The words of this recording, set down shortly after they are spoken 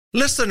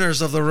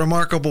Listeners of the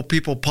Remarkable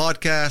People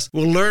podcast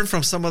will learn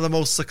from some of the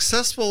most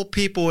successful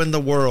people in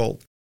the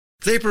world.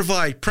 They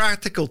provide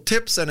practical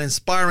tips and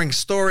inspiring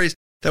stories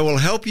that will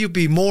help you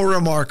be more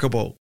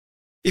remarkable.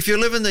 If you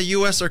live in the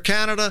U.S. or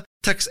Canada,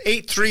 text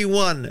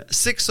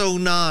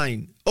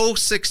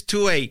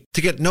 831-609-0628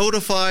 to get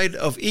notified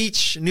of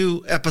each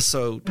new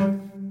episode.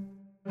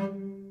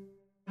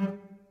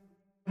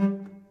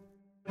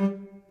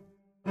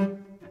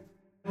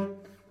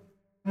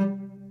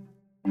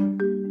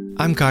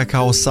 I'm Guy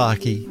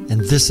Kawasaki,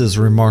 and this is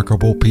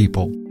Remarkable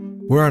People.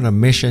 We're on a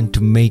mission to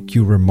make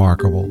you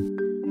remarkable.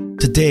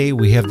 Today,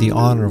 we have the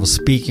honor of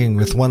speaking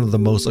with one of the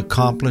most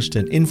accomplished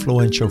and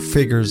influential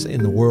figures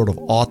in the world of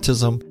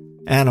autism,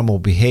 animal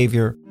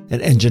behavior,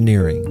 and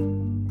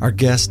engineering. Our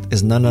guest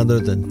is none other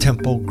than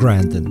Temple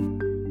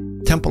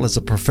Grandin. Temple is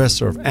a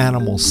professor of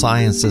animal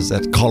sciences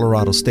at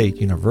Colorado State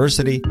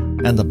University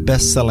and the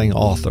best-selling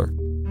author.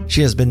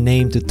 She has been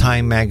named to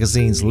Time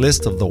magazine's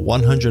list of the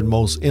 100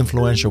 most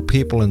influential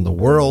people in the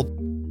world,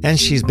 and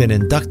she's been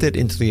inducted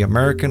into the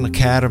American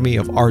Academy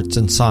of Arts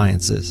and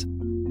Sciences.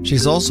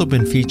 She's also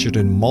been featured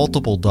in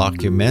multiple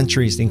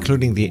documentaries,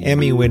 including the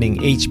Emmy-winning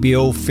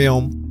HBO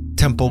film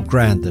Temple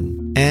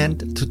Grandin.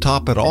 And to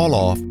top it all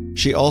off,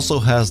 she also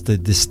has the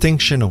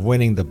distinction of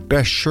winning the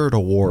Best Shirt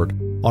Award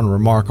on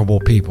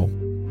Remarkable People.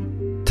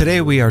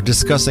 Today we are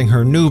discussing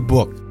her new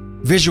book,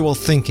 Visual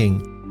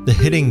Thinking: The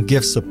Hidden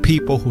Gifts of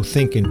People Who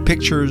Think in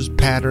Pictures,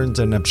 Patterns,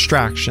 and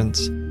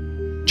Abstractions.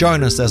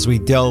 Join us as we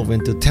delve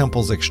into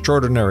Temple's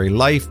extraordinary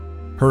life,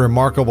 her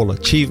remarkable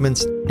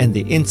achievements, and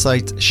the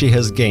insights she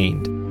has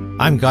gained.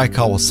 I'm Guy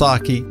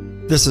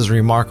Kawasaki, this is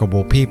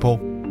Remarkable People,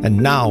 and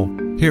now,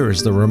 here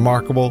is the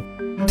remarkable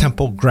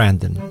Temple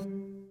Grandin.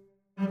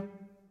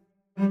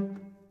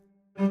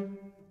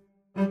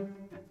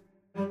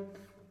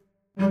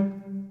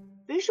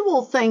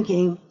 Visual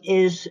thinking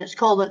it's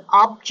called an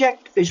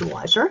object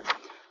visualizer.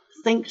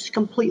 Thinks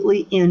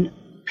completely in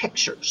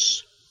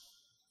pictures,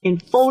 in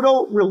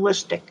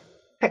photorealistic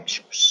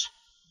pictures.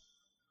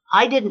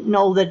 I didn't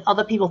know that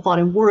other people thought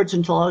in words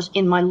until I was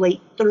in my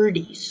late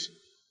 30s.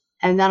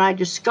 And then I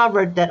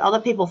discovered that other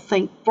people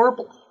think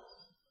verbally.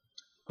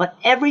 But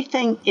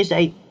everything is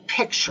a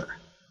picture.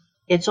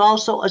 It's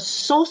also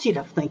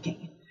associative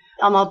thinking.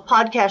 On a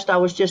podcast I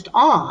was just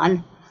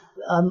on,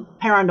 a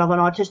parent of an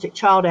autistic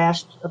child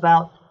asked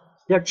about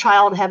their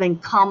child having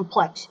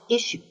complex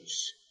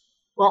issues.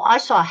 Well, I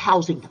saw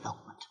housing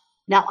development.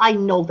 Now, I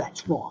know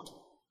that's wrong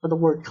for the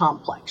word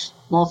complex.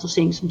 I'm also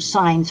seeing some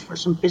signs for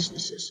some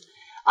businesses.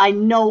 I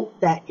know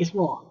that is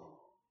wrong.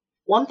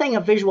 One thing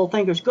a visual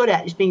thinker is good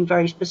at is being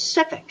very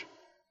specific.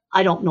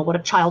 I don't know what a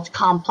child's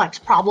complex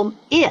problem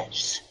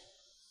is.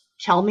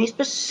 Tell me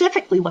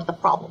specifically what the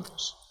problem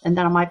is, and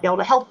then I might be able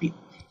to help you.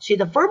 See,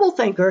 the verbal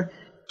thinker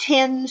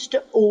tends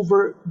to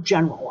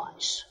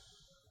overgeneralize.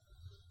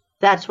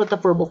 That's what the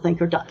verbal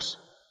thinker does.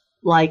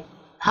 Like,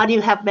 how do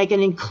you make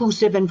an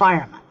inclusive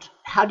environment?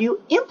 How do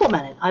you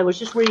implement it? I was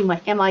just reading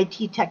my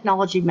MIT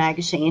Technology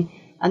magazine,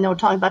 and they were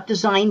talking about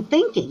design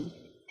thinking.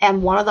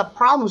 And one of the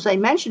problems they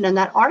mentioned in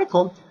that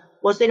article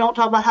was they don't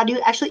talk about how do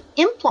you actually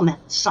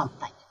implement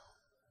something.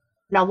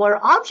 Now, where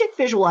object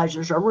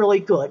visualizers are really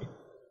good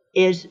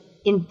is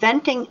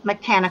inventing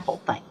mechanical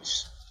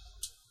things.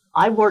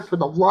 I worked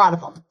with a lot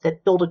of them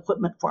that build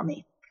equipment for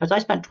me, because I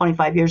spent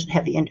 25 years in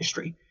heavy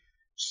industry,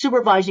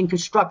 supervising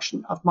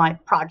construction of my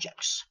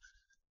projects.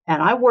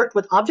 And I worked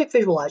with object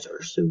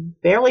visualizers who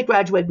barely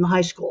graduated from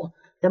high school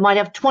that might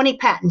have 20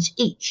 patents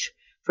each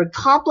for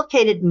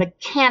complicated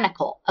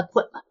mechanical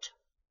equipment.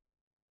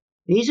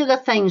 These are the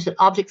things that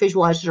object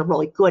visualizers are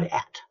really good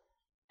at.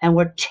 And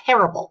we're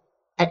terrible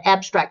at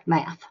abstract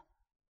math.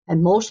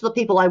 And most of the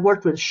people I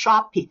worked with,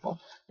 shop people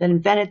that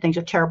invented things,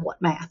 are terrible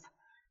at math.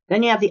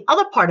 Then you have the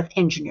other part of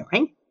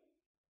engineering.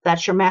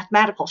 That's your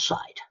mathematical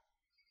side.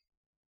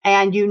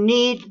 And you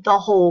need the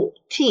whole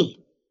team.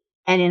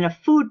 And in a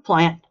food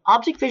plant,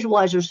 object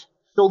visualizers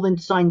build and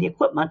design the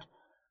equipment,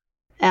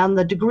 and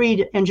the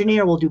degreed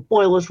engineer will do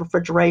boilers,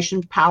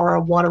 refrigeration, power,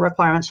 water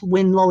requirements,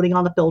 wind loading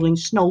on the building,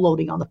 snow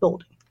loading on the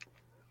building.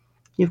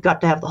 You've got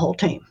to have the whole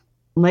team.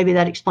 Maybe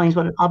that explains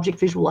what an object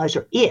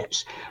visualizer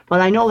is. But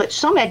I know that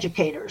some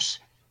educators,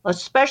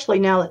 especially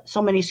now that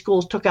so many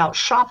schools took out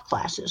shop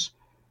classes,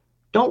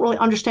 don't really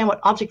understand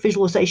what object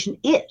visualization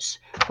is.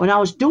 When I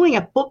was doing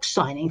a book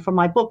signing for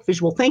my book,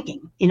 Visual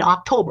Thinking, in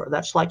October,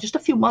 that's like just a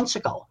few months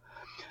ago,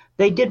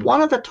 they did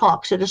one of the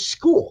talks at a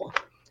school,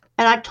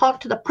 and I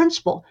talked to the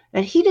principal,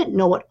 and he didn't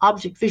know what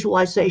object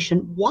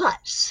visualization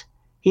was.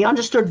 He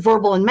understood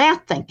verbal and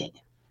math thinking,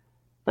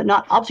 but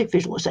not object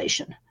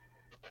visualization.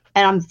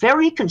 And I'm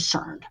very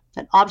concerned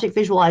that object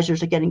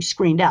visualizers are getting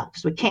screened out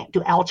because we can't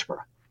do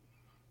algebra,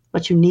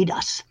 but you need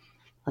us.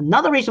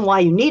 Another reason why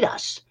you need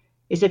us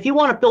is if you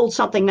want to build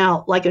something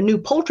now like a new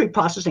poultry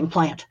processing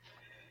plant,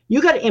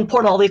 you got to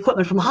import all the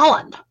equipment from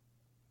Holland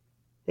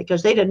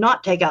because they did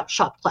not take out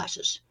shop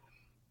classes.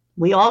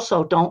 We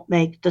also don't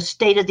make the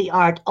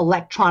state-of-the-art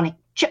electronic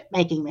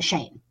chip-making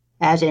machine,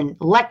 as in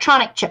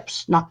electronic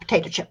chips, not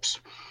potato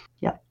chips.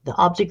 Yeah, the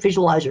object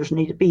visualizers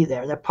need to be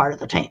there. They're part of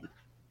the team.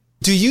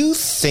 Do you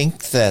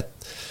think that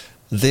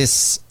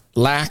this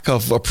lack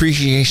of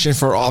appreciation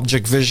for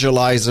object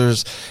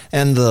visualizers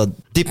and the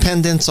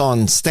dependence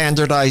on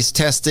standardized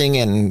testing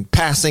and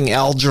passing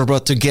algebra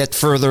to get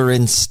further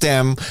in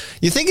STEM,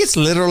 you think it's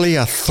literally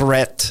a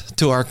threat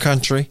to our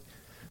country?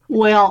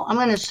 Well, I'm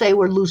going to say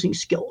we're losing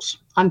skills.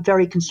 I'm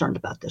very concerned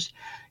about this.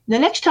 The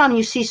next time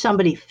you see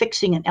somebody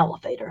fixing an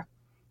elevator,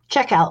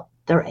 check out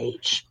their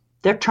age.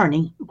 They're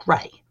turning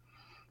gray,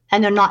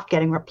 and they're not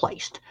getting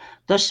replaced.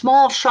 The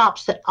small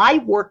shops that I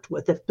worked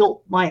with that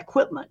built my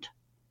equipment,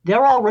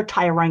 they're all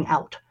retiring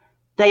out.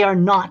 They are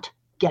not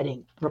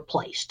getting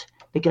replaced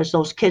because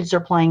those kids are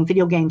playing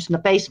video games in the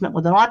basement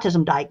with an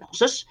autism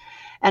diagnosis.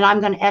 And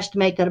I'm going to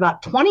estimate that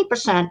about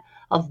 20%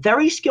 of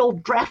very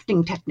skilled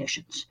drafting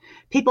technicians,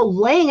 people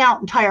laying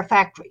out entire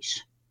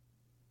factories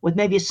with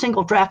maybe a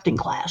single drafting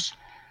class,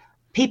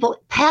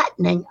 people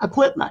patenting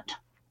equipment,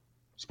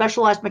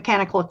 specialized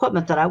mechanical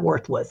equipment that I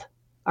worked with,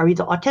 are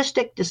either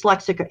autistic,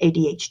 dyslexic, or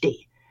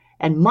ADHD.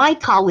 And my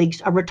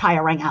colleagues are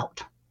retiring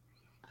out.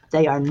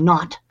 They are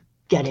not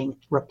getting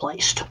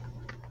replaced.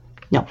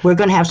 No, we're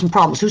going to have some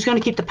problems. Who's going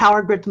to keep the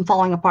power grid from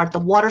falling apart, the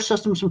water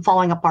systems from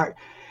falling apart?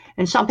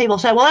 And some people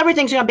say, well,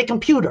 everything's going to be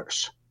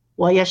computers.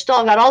 Well, you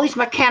still got all these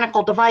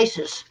mechanical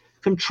devices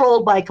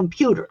controlled by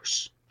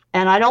computers.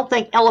 And I don't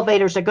think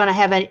elevators are going to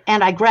have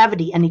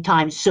anti-gravity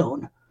anytime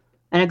soon.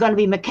 And they're going to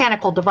be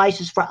mechanical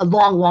devices for a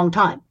long, long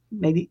time,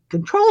 maybe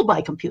controlled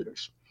by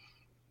computers.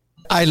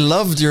 I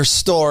loved your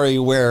story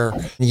where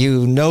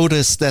you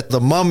noticed that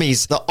the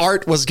mummies, the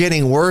art was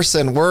getting worse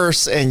and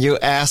worse, and you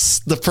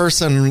asked the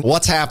person,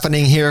 what's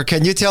happening here?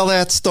 Can you tell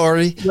that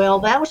story? Well,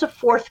 that was a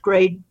fourth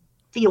grade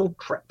field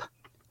trip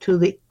to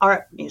the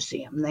art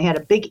museum. They had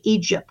a big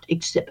Egypt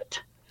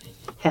exhibit.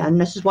 And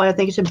this is why I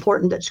think it's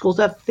important that schools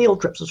have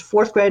field trips. It was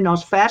fourth grade, and I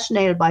was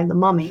fascinated by the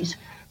mummies.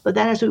 But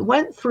then as we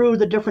went through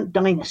the different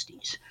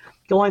dynasties,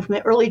 going from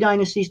the early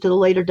dynasties to the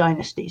later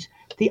dynasties,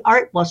 the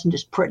art wasn't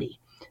as pretty.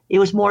 It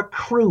was more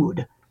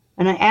crude.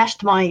 And I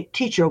asked my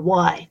teacher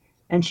why,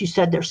 and she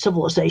said their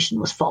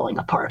civilization was falling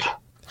apart.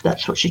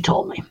 That's what she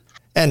told me.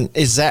 And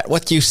is that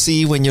what you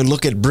see when you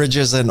look at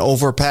bridges and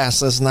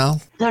overpasses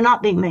now? They're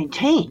not being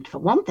maintained. For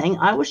one thing,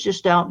 I was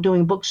just out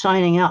doing book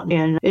signing out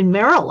in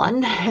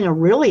Maryland, in a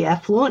really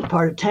affluent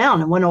part of town,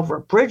 and went over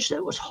a bridge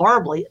that was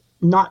horribly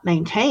not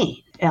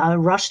maintained,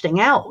 rusting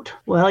out.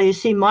 Well, you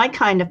see, my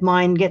kind of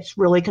mind gets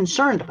really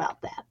concerned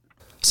about that.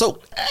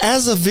 So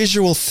as a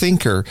visual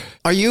thinker,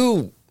 are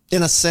you,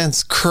 in a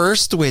sense,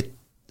 cursed with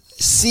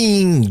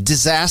seeing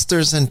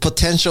disasters and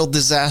potential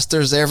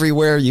disasters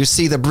everywhere? You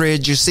see the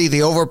bridge, you see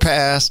the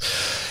overpass,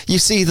 you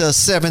see the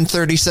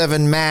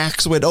 737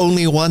 MAX with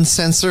only one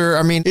sensor.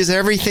 I mean, is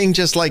everything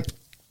just like,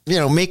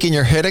 making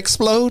your head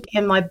explode?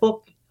 In my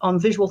book,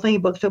 visual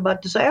thinking books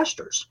about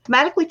disasters,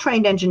 mathematically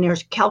trained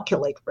engineers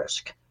calculate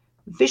risk.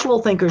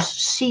 Visual thinkers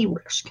see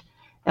risk.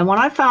 And when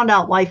I found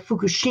out why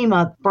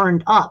Fukushima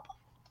burned up,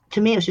 to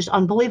me, it was just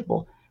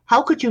unbelievable.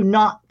 How could you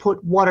not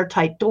put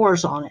watertight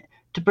doors on it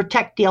to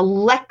protect the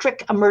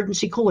electric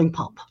emergency cooling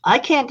pump? I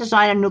can't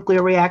design a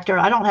nuclear reactor.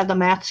 I don't have the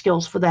math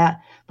skills for that.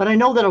 But I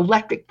know that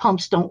electric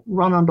pumps don't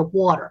run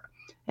underwater.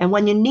 And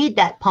when you need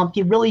that pump,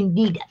 you really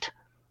need it,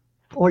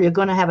 or you're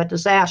going to have a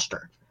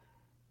disaster.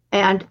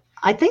 And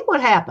I think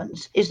what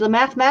happens is the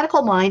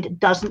mathematical mind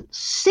doesn't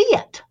see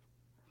it.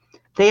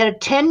 They had a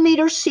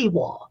 10-meter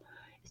seawall.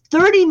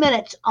 30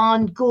 minutes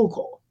on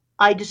Google,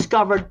 I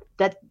discovered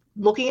that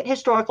looking at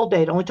historical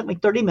data, only took me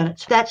 30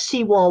 minutes, that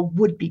seawall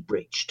would be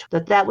breached,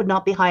 that would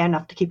not be high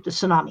enough to keep the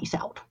tsunamis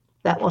out.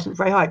 That wasn't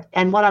very hard.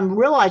 And what I'm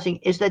realizing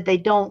is that they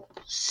don't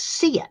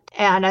see it.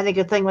 And I think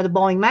the thing with the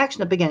Boeing MAX in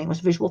the beginning was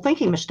a visual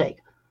thinking mistake.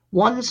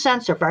 One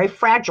sensor, very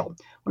fragile.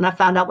 When I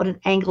found out what an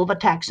angle of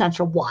attack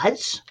sensor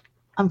was,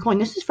 I'm going,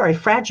 this is very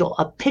fragile.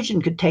 A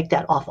pigeon could take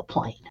that off a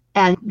plane.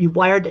 And you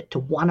wired it to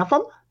one of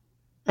them,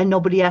 and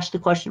nobody asked the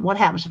question, what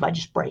happens if I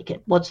just break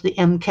it? What's the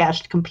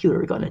MCAST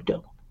computer going to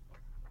do?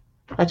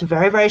 That's a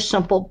very, very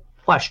simple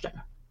question.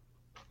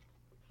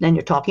 Then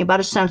you're talking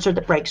about a sensor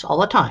that breaks all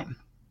the time.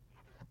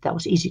 That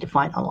was easy to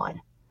find online.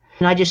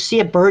 And I just see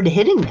a bird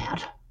hitting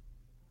that,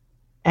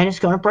 and it's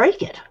going to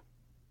break it.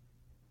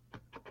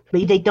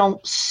 But they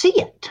don't see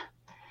it.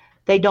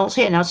 They don't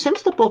see it. Now,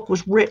 since the book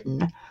was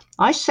written,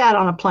 I sat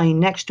on a plane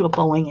next to a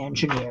Boeing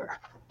engineer.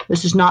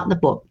 This is not in the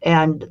book.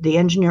 And the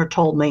engineer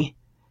told me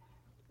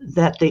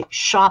that the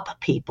shop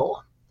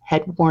people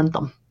had warned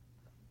them,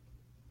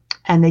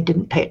 and they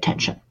didn't pay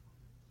attention.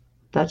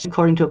 That's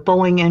according to a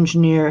Boeing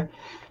engineer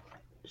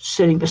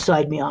sitting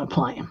beside me on a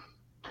plane.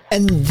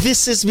 And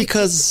this is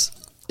because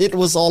it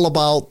was all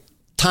about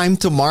time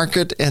to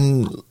market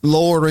and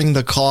lowering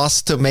the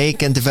cost to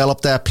make and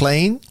develop that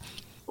plane?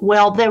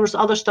 Well, there was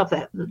other stuff,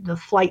 that the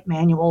flight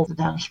manual,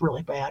 that was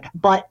really bad.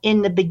 But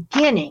in the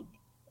beginning,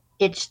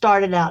 it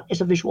started out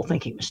as a visual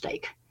thinking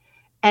mistake.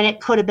 And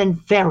it could have been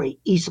very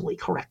easily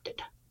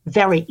corrected.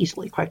 Very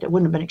easily corrected. It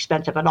wouldn't have been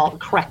expensive at all to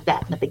correct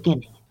that in the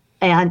beginning.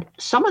 And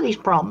some of these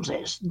problems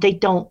is they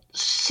don't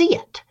see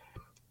it.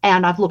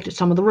 And I've looked at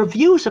some of the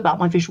reviews about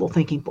my visual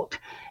thinking book.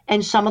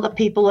 And some of the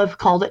people have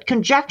called it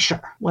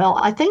conjecture. Well,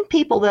 I think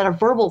people that are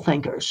verbal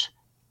thinkers,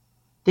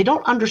 they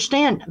don't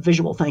understand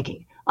visual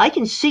thinking. I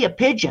can see a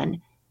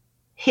pigeon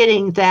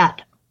hitting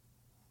that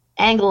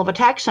angle of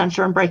attack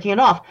sensor and breaking it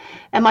off.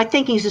 And my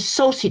thinking is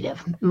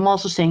associative. I'm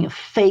also saying a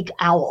fake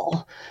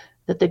owl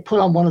that they put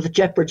on one of the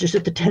jet bridges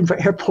at the Denver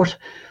airport,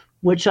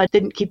 which I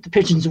didn't keep the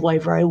pigeons away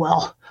very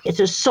well. It's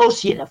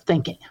associative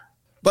thinking.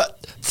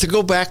 But to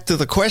go back to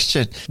the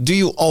question, do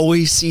you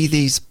always see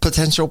these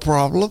potential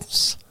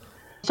problems?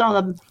 Some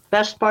of the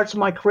best parts of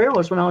my career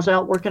was when I was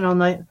out working on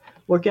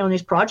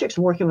these projects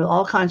and working with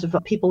all kinds of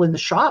people in the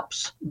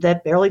shops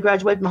that barely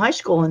graduated from high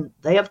school, and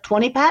they have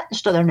 20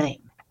 patents to their name.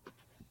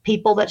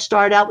 People that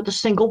started out with a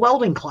single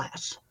welding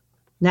class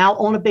now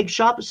own a big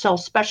shop that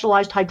sells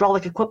specialized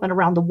hydraulic equipment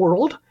around the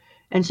world.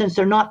 And since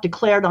they're not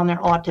declared on their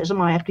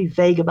autism, I have to be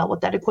vague about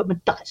what that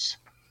equipment does.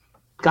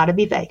 Got to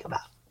be vague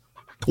about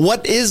it.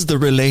 What is the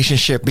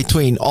relationship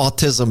between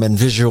autism and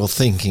visual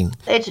thinking?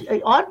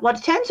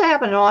 What tends to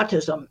happen in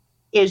autism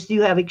is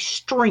you have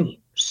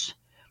extremes.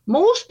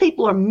 Most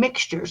people are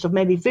mixtures of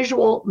maybe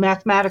visual,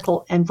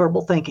 mathematical, and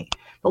verbal thinking.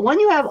 But when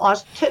you have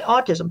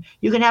autism,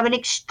 you can have an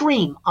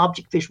extreme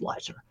object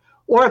visualizer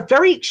or a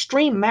very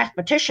extreme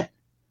mathematician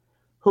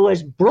who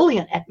is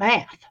brilliant at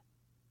math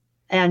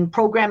and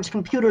programs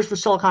computers for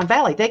Silicon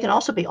Valley. They can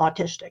also be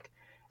autistic.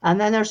 And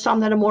then there's some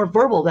that are more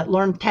verbal that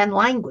learn 10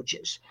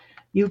 languages.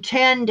 You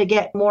tend to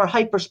get more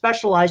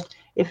hyper-specialized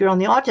if you're on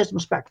the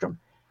autism spectrum.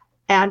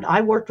 And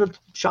I worked with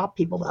shop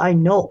people that I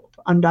know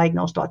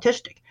undiagnosed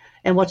autistic.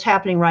 And what's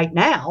happening right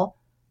now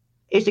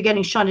is they're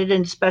getting shunted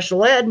into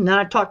special ed. And then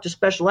I talked to a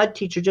special ed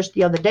teacher just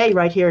the other day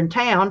right here in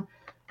town,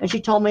 and she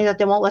told me that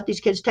they won't let these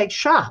kids take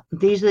shop.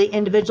 These are the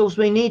individuals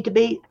we need to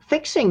be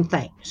fixing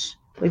things.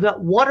 We've got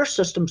water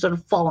systems that are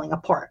falling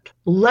apart,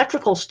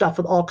 electrical stuff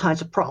with all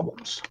kinds of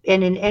problems.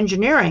 And in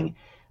engineering,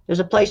 there's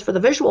a place for the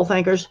visual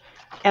thinkers,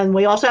 and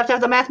we also have to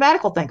have the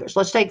mathematical thinkers.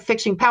 Let's take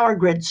fixing power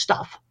grid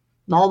stuff.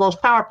 And all those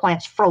power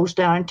plants froze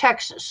down in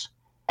Texas.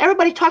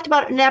 Everybody talked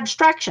about it in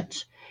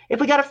abstractions. If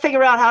we got to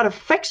figure out how to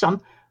fix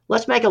them,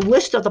 let's make a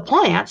list of the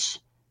plants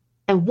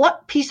and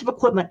what piece of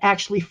equipment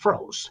actually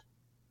froze.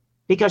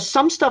 Because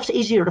some stuff's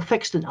easier to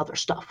fix than other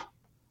stuff.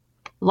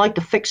 I like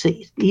to fix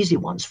the easy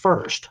ones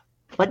first.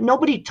 But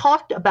nobody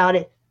talked about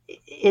it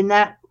in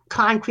that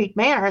concrete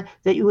manner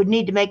that you would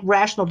need to make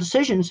rational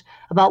decisions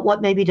about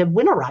what maybe to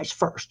winterize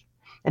first.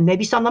 And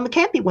maybe some of them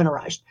can't be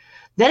winterized.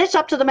 Then it's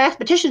up to the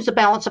mathematicians to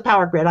balance the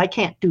power grid. I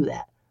can't do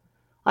that.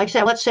 Like I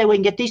said, let's say we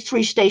can get these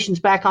 3 stations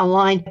back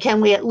online.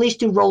 Can we at least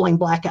do rolling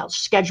blackouts,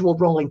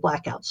 scheduled rolling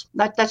blackouts?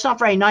 That's not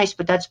very nice,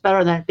 but that's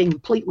better than it being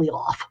completely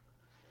off.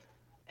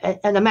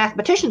 And the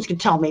mathematicians can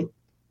tell me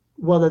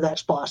whether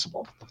that's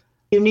possible.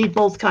 You need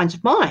both kinds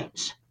of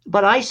minds.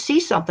 But I see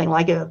something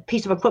like a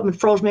piece of equipment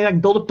froze, maybe I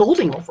can build a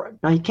building over it.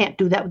 Now, you can't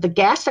do that with the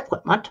gas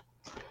equipment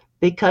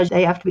because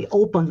they have to be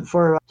open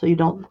so you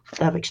don't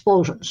have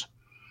explosions.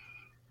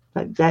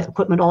 That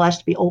equipment all has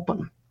to be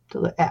open to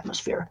the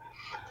atmosphere.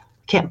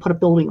 Can't put a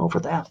building over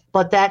that.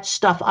 But that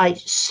stuff I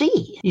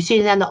see. You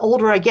see, then the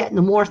older I get and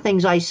the more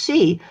things I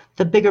see,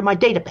 the bigger my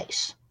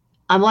database.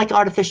 I'm like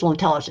artificial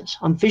intelligence.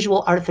 I'm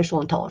visual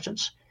artificial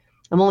intelligence.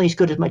 I'm only as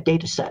good as my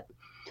data set,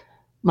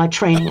 my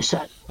training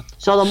set.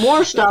 So the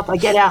more stuff I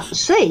get out and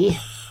see,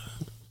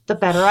 the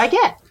better I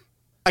get.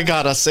 I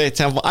gotta say,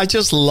 Temple, I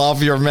just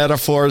love your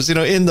metaphors. You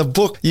know, in the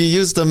book, you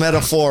use the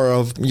metaphor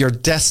of your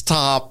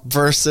desktop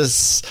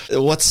versus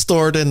what's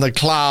stored in the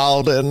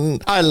cloud.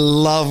 And I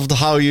loved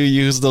how you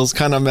use those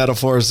kind of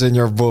metaphors in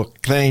your book.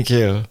 Thank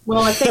you.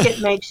 Well, I think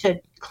it makes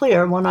it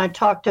clear when I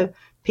talk to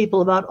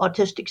people about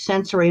autistic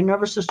sensory and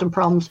nervous system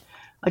problems,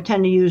 I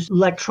tend to use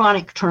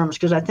electronic terms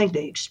because I think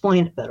they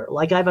explain it better.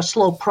 Like I have a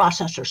slow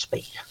processor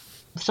speed.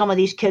 Some of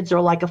these kids are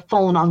like a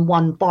phone on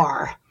one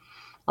bar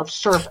of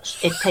service.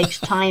 It takes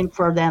time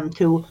for them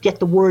to get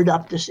the word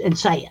up and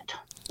say it.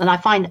 And I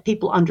find that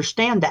people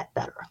understand that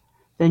better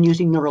than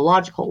using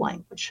neurological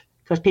language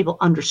because people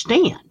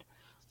understand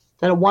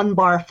that a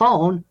one-bar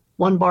phone,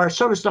 one-bar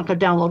service is not going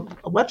to download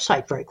a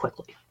website very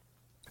quickly.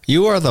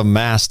 You are the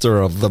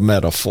master of the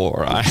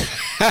metaphor, I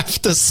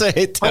have to say,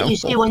 Temple. But you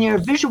see, when you're a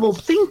visual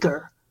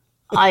thinker,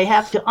 I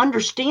have to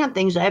understand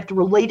things. I have to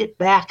relate it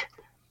back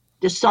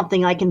to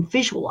something I can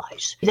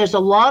visualize. There's a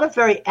lot of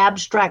very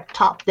abstract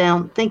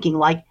top-down thinking,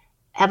 like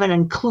have an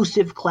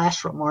inclusive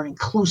classroom or an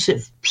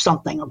inclusive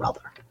something or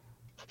other.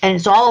 And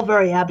it's all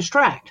very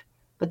abstract.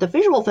 But the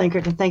visual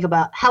thinker can think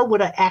about how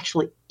would I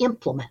actually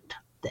implement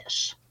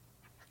this?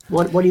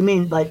 What do you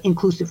mean by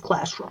inclusive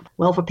classroom?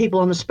 Well, for people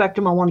on the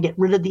spectrum, I want to get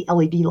rid of the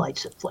LED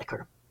lights that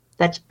flicker.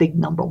 That's big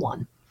number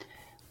one.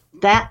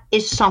 That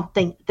is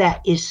something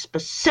that is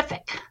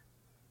specific.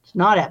 It's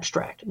not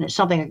abstract, and it's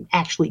something I can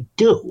actually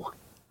do.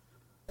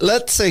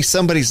 Let's say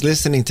somebody's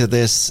listening to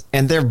this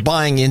and they're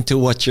buying into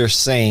what you're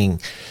saying.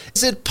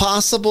 Is it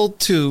possible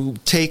to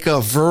take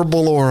a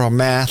verbal or a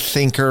math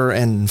thinker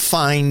and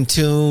fine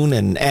tune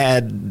and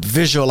add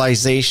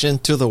visualization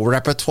to the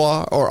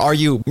repertoire? Or are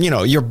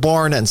you're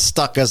born and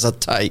stuck as a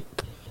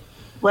type?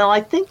 Well,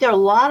 I think there are a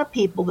lot of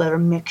people that are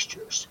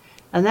mixtures.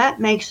 And that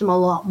makes them a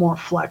lot more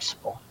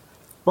flexible.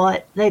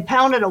 But they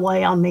pounded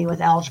away on me with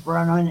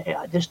algebra,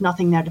 and there's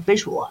nothing there to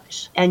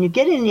visualize. And you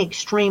get in the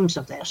extremes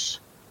of this.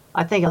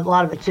 I think a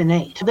lot of it's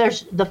innate.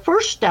 There's the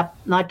first step,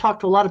 and I talk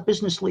to a lot of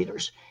business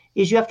leaders,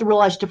 is you have to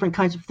realize different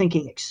kinds of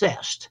thinking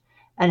exist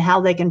and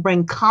how they can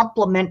bring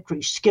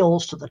complementary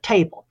skills to the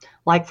table.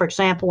 Like, for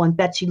example, when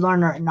Betsy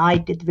Lerner and I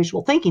did the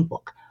visual thinking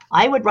book,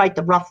 I would write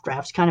the rough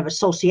drafts, kind of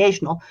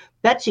associational.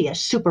 Betsy, a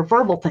super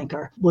verbal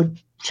thinker, would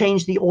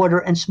change the order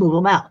and smooth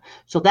them out.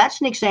 So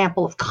that's an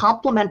example of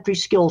complementary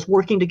skills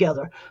working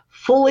together,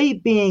 fully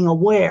being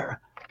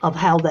aware of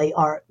how they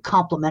are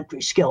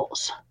complementary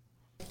skills.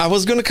 I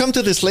was going to come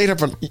to this later,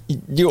 but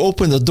you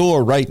opened the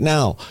door right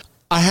now.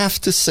 I have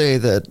to say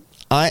that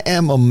I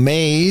am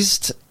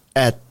amazed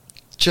at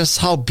just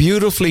how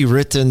beautifully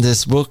written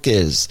this book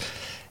is.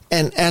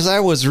 And as I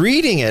was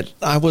reading it,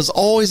 I was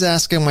always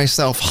asking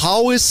myself,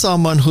 how is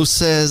someone who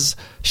says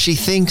she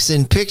thinks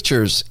in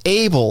pictures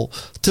able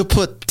to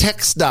put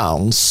text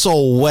down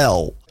so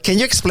well? Can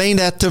you explain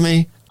that to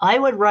me? I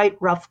would write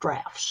rough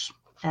drafts,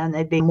 and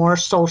they'd be more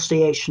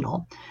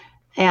associational.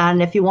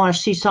 And if you want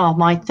to see some of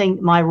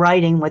my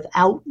writing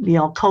without,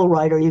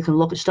 co-writer, you can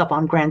look at stuff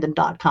on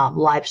Grandin.com,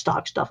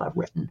 livestock stuff I've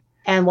written.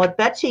 And what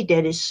Betsy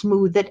did is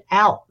smooth it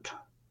out.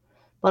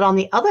 But on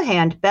the other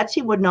hand,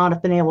 Betsy would not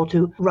have been able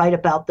to write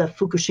about the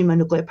Fukushima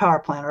nuclear power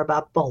plant or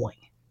about Boeing.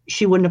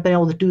 She wouldn't have been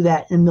able to do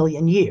that in a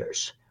million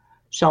years.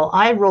 So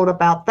I wrote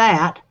about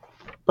that,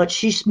 but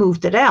she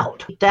smoothed it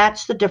out.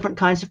 That's the different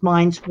kinds of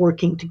minds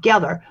working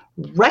together,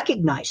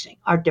 recognizing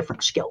our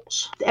different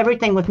skills.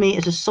 Everything with me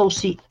is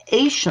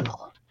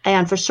associational.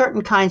 And for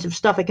certain kinds of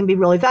stuff, it can be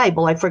really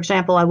valuable. Like, for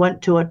example, I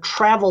went to a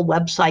travel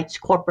website's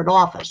corporate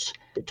office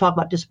to talk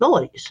about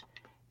disabilities.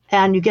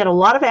 And you get a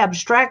lot of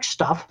abstract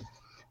stuff.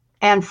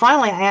 And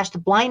finally, I asked a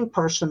blind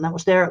person that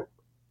was there,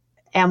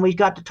 and we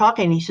got to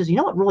talking, and he says,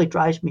 what really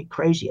drives me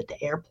crazy at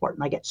the airport,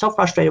 and I get so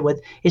frustrated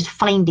with, is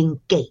finding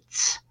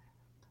gates.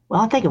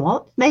 Well, I'm thinking,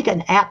 make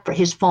an app for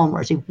his phone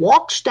where as he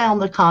walks down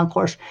the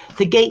concourse,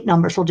 the gate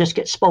numbers will just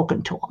get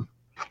spoken to him.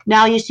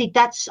 Now, you see,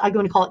 I'm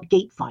going to call it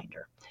Gate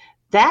Finder.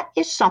 That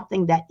is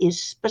something that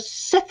is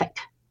specific.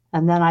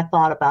 And then I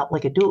thought about,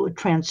 like, I do it with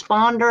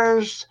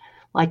transponders,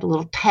 like the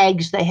little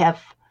tags they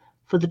have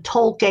for the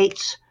toll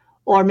gates.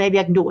 Or maybe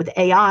I can do it with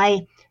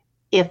AI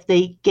if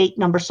the gate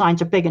number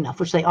signs are big enough,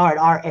 which they are at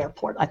our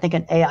airport. I think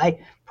an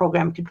AI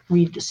program could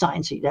read the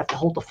signs, so you'd have to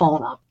hold the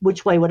phone up.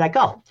 Which way would I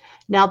go?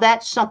 Now,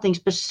 that's something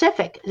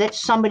specific that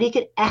somebody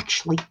could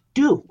actually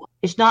do.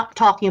 It's not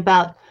talking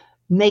about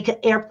make an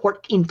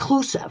airport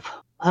inclusive.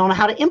 I don't know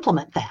how to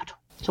implement that.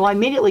 So I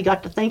immediately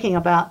got to thinking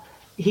about,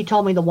 he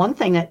told me the one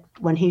thing that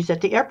when he's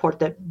at the airport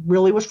that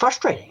really was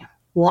frustrating.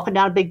 Walking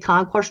down a big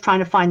concourse, trying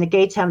to find the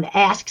gates, having to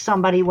ask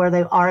somebody where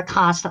they are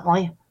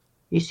constantly.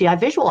 You see, I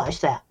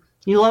visualized that.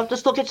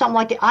 Just look at something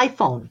like the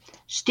iPhone.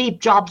 Steve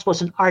Jobs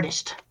was an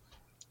artist.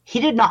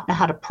 He did not know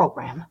how to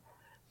program,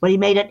 but he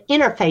made an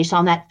interface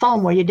on that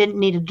phone where you didn't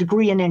need a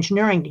degree in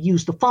engineering to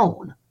use the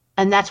phone.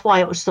 And that's why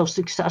it was so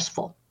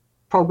successful.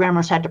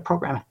 Programmers had to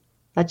program it.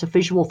 That's a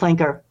visual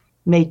thinker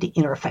made the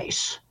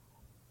interface,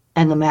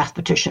 and the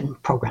mathematician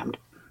programmed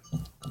it.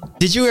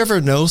 Did you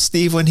ever know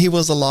Steve when he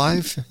was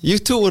alive? You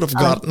two would have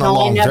gotten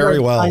along very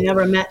well. I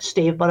never met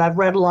Steve, but I've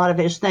read a lot of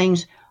his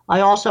things. I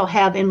also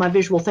have in my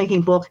visual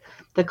thinking book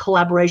the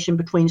collaboration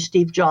between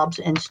Steve Jobs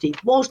and Steve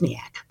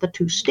Wozniak, the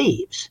two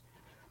Steves.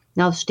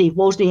 Now, Steve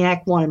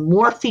Wozniak wanted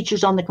more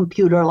features on the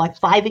computer, like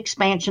 5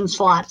 expansion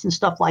slots and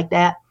stuff like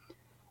that.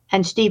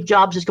 And Steve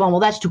Jobs is going, well,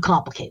 that's too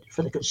complicated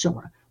for the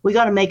consumer. We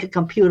got to make a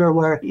computer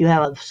where you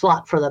have a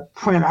slot for the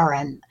printer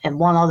and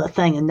one other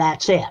thing, and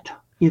that's it.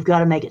 You've got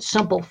to make it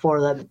simple for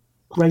the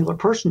regular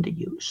person to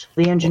use.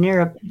 The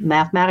engineer,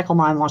 mathematical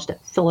mind, wants to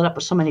fill it up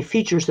with so many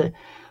features that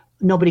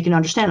nobody can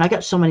understand. I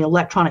got so many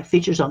electronic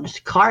features on this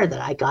car that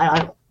I got. I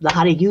don't know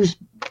how to use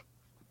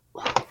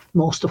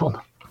most of them.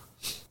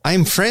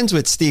 I'm friends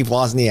with Steve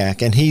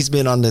Wozniak, and he's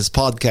been on this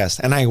podcast,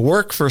 and I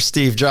work for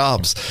Steve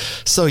Jobs.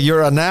 So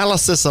your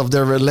analysis of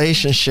their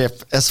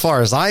relationship, as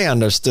far as I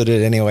understood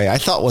it anyway, I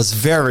thought was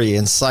very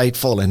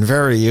insightful and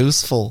very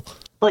useful.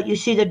 But you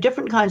see the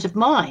different kinds of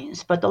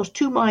minds, but those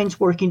two minds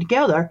working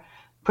together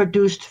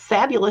produced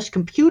fabulous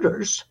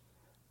computers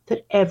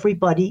that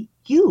everybody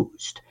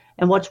used.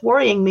 And what's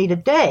worrying me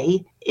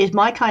today is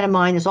my kind of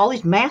mind is all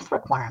these math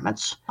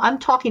requirements. I'm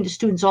talking to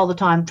students all the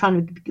time,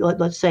 trying to,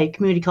 let's say,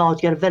 community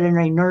college, get a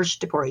veterinary nurse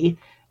degree,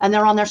 and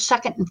they're on their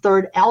second and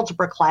third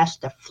algebra class,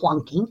 they're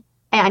flunking.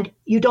 And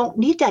you don't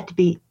need that to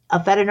be a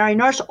veterinary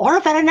nurse or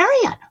a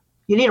veterinarian.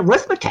 You need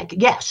arithmetic,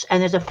 yes,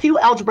 and there's a few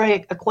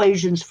algebraic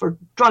equations for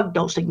drug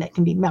dosing that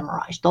can be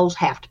memorized. Those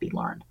have to be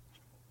learned.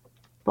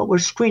 But we're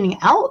screening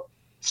out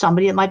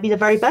somebody that might be the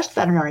very best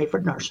veterinary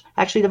nurse,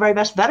 actually the very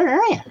best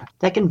veterinarian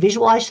that can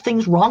visualize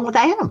things wrong with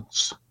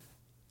animals.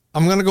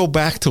 I'm going to go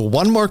back to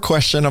one more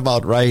question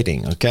about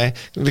writing, okay?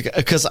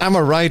 Because I'm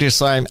a writer,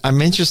 so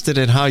I'm interested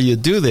in how you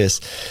do this.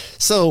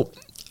 So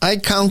I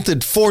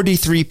counted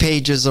 43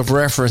 pages of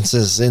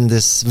references in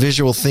this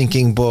visual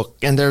thinking book,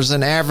 and there's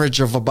an average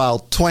of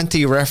about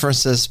 20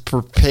 references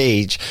per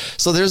page.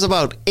 So there's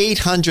about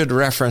 800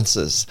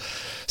 references.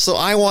 So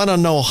I want to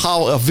know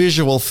how a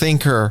visual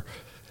thinker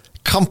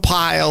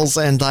compiles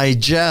and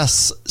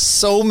digests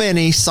so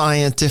many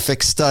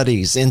scientific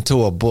studies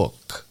into a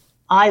book.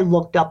 I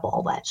looked up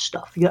all that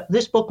stuff.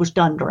 This book was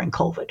done during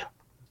COVID.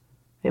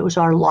 It was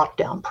our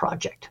lockdown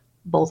project.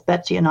 Both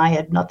Betsy and I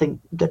had nothing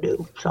to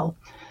do, so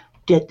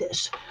did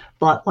this.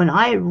 But when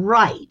I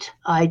write,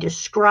 I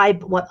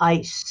describe what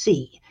I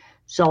see.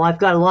 So I've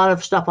got a lot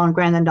of stuff on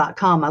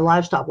Grandin.com, my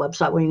livestock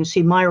website, where you can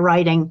see my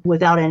writing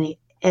without any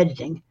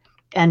editing.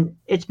 And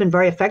it's been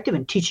very effective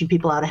in teaching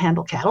people how to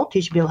handle cattle,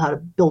 teaching people how to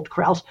build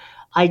corrals.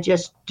 I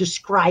just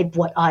describe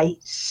what I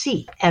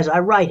see as I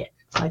write it.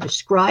 I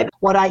describe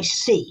what I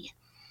see.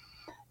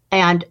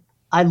 And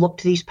I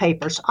looked these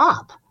papers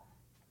up,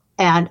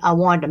 and I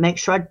wanted to make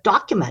sure I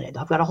documented.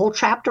 I've got a whole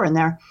chapter in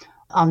there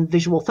on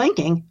visual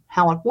thinking,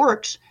 how it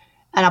works.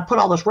 And I put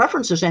all those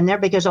references in there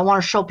because I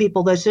want to show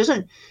people this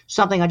isn't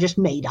something I just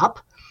made up,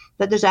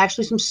 that there's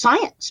actually some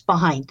science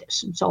behind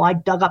this. And so I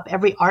dug up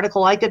every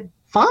article I could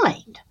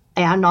find.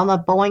 And on the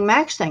Boeing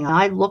Max thing,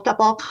 I looked up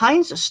all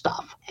kinds of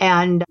stuff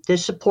and to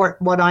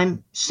support what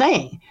I'm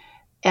saying.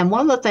 And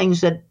one of the things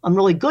that I'm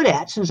really good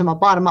at, since I'm a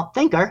bottom-up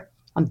thinker,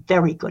 I'm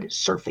very good at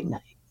surfing the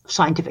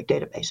scientific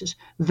databases,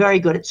 very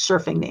good at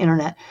surfing the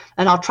internet,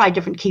 and I'll try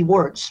different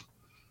keywords.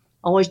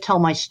 I always tell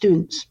my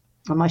students,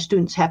 and my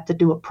students have to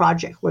do a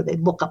project where they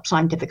look up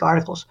scientific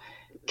articles.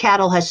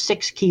 Cattle has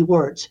 6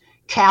 keywords: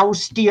 cow,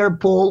 steer,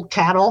 bull,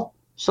 cattle.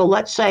 So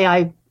let's say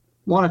I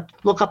want to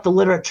look up the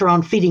literature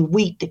on feeding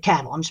wheat to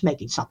cattle. I'm just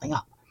making something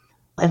up.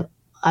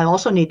 I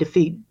also need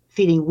to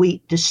feeding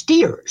wheat to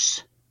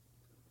steers,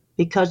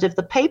 because if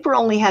the paper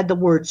only had the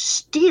word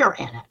steer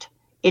in it,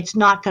 it's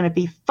not going to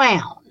be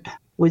found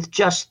with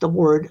just the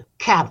word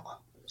cattle.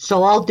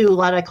 So I'll do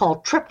what I call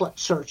triplet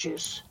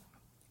searches.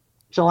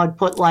 So I'd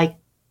put like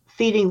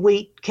feeding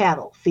wheat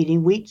cattle,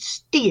 feeding wheat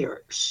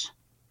steers,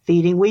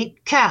 feeding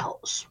wheat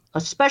cows,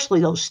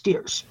 especially those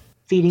steers,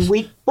 feeding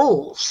wheat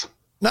bulls.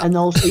 No. And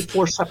those be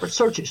 4 separate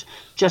searches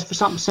just for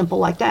something simple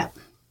like that.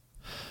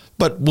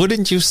 But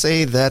wouldn't you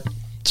say that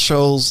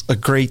shows a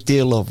great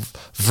deal of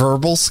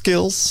verbal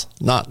skills,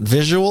 not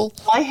visual?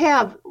 I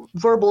have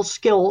verbal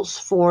skills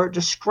for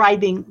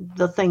describing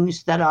the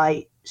things that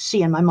I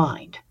see in my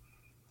mind.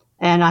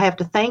 And I have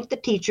to thank the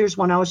teachers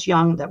when I was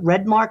young that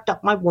red marked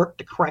up my work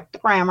to correct the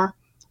grammar.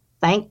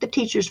 Thank the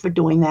teachers for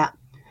doing that.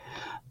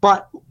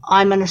 But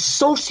I'm an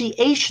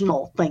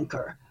associational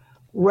thinker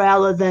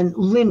rather than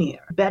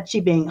linear. Betsy,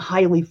 being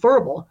highly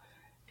verbal,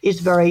 is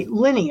very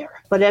linear.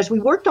 But as we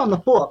worked on the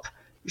book,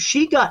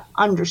 she got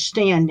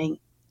understanding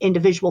into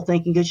visual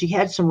thinking because she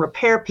had some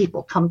repair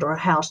people come to her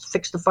house to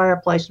fix the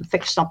fireplace and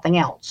fix something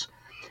else.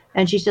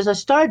 And she says, I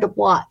started to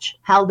watch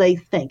how they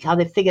think, how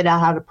they figured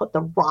out how to put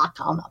the rock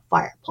on the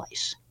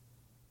fireplace,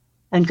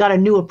 and got a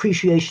new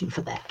appreciation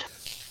for that.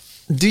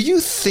 Do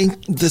you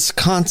think this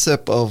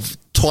concept of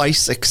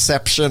twice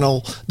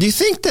exceptional, do you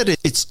think that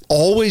it's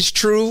always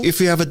true?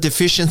 If you have a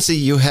deficiency,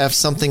 you have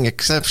something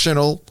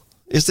exceptional?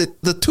 Is it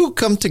the two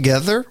come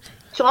together?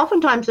 So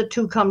oftentimes the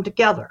two come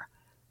together.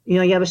 You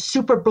know, you have a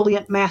super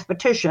brilliant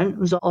mathematician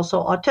who's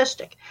also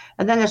autistic.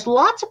 And then there's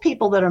lots of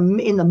people that are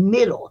in the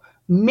middle,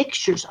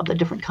 mixtures of the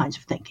different kinds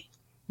of thinking.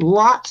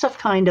 Lots of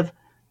kind of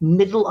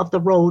middle of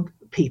the road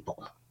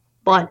people.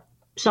 But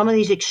some of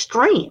these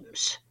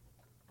extremes,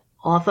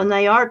 often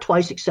they are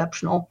twice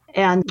exceptional.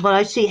 And what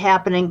I see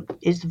happening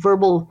is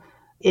verbal,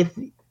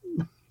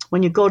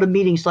 when you go to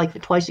meetings like the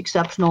twice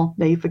exceptional,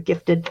 maybe for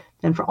gifted,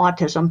 then for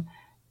autism,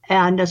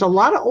 and there's a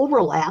lot of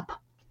overlap,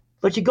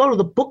 but you go to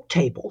the book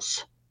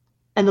tables,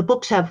 and the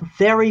books have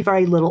very,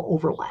 very little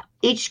overlap.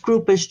 Each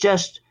group is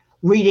just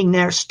reading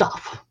their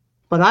stuff.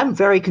 But I'm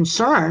very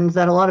concerned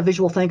that a lot of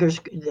visual thinkers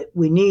that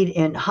we need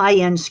in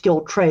high-end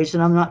skilled trades,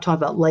 and I'm not talking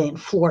about laying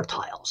floor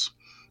tiles.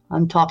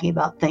 I'm talking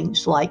about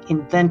things like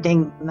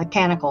inventing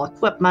mechanical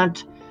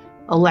equipment,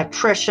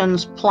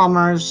 electricians,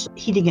 plumbers,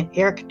 heating and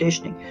air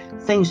conditioning,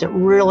 things that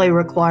really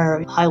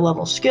require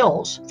high-level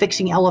skills.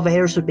 Fixing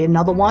elevators would be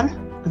another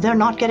one. They're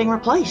not getting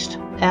replaced.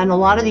 And a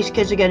lot of these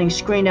kids are getting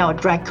screened out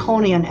with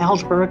draconian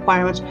algebra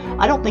requirements.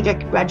 I don't think I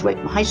could graduate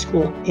from high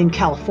school in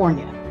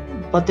California,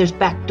 but there's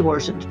back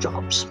doors into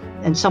jobs.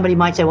 And somebody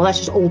might say, well, that's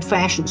just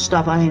old-fashioned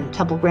stuff. I mean,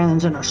 Temple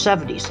Grandin's in her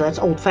 70s, so that's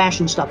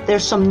old-fashioned stuff.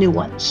 There's some new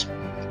ones.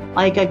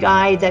 Like a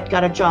guy that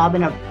got a job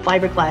in a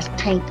fiberglass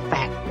tank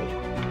factory,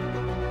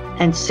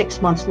 and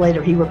 6 months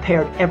later he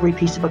repaired every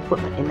piece of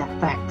equipment in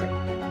that factory.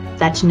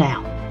 That's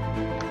now.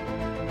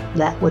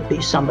 That would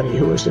be somebody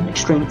who is an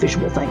extreme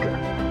visual thinker,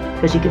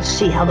 because he could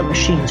see how the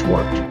machines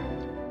worked.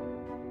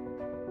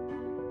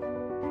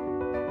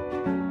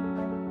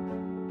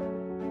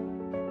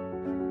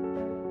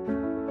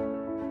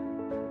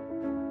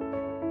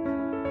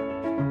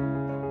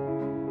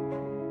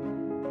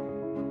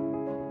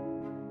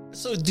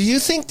 So do you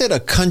think that a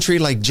country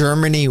like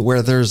Germany,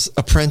 where there's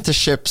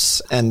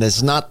apprenticeships and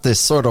there's not this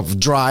sort of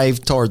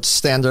drive towards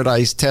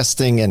standardized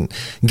testing and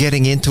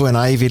getting into an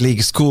Ivy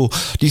League school,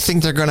 do you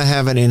think they're going to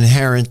have an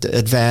inherent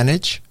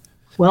advantage?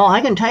 Well,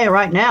 I can tell you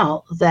right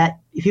now that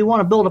if you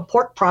want to build a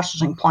pork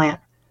processing plant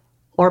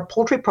or a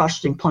poultry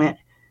processing plant,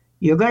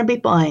 you're going to be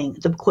buying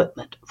the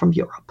equipment from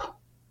Europe.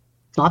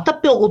 Not the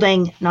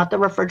building, not the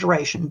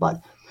refrigeration, but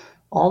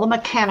all the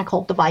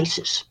mechanical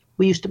devices.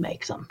 We used to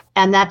make them.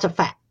 And that's a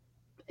fact.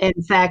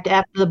 In fact,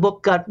 after the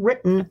book got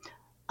written,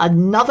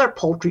 another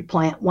poultry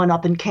plant went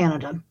up in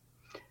Canada,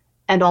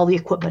 and all the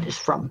equipment is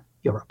from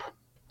Europe.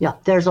 Yeah,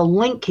 there's a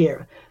link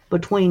here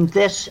between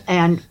this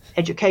and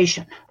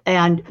education.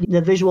 And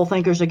the visual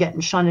thinkers are getting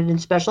shunted in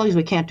specialties.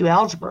 We can't do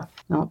algebra.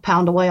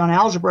 Pound away on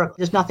algebra.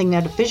 There's nothing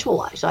there to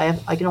visualize. I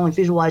can only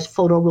visualize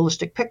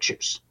photorealistic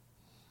pictures.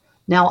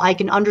 Now, I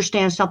can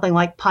understand something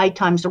like pi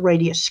times the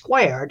radius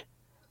squared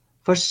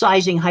for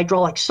sizing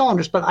hydraulic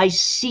cylinders, but I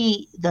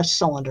see the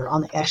cylinder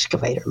on the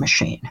excavator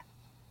machine.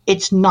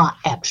 It's not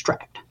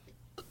abstract.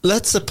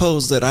 Let's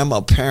suppose that I'm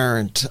a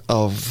parent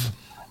of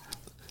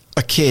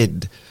a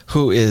kid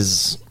who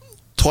is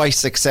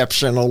twice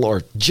exceptional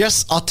or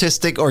just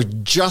autistic or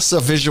just a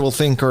visual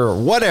thinker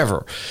or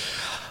whatever.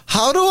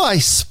 How do I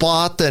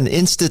spot an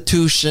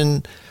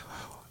institution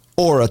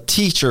or a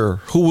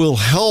teacher who will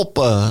help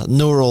a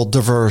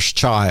neurodiverse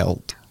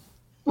child?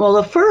 Well,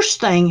 the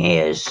first thing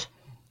is,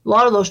 a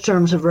lot of those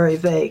terms are very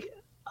vague.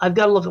 I've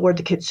got to look at where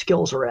the kid's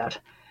skills are at.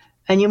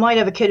 And you might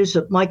have a kid who's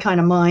my kind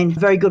of mind,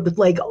 very good with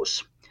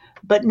Legos,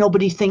 but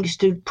nobody thinks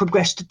to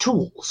progress the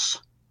tools.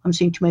 I'm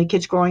seeing too many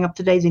kids growing up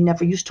today, they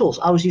never use tools.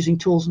 I was using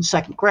tools in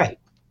second grade,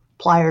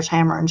 pliers,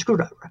 hammer, and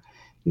screwdriver,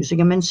 using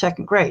them in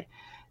second grade.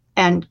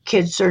 And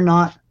kids are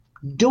not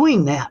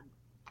doing that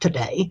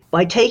today.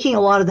 By taking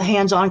a lot of the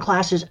hands-on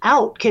classes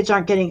out, kids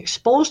aren't getting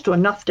exposed to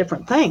enough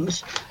different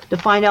things to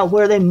find out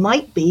where they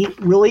might be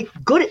really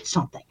good at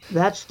something.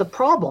 That's the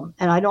problem.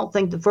 And I don't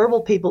think the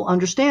verbal people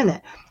understand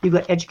that. You've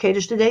got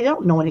educators today, they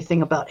don't know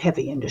anything about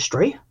heavy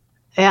industry.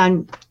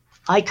 And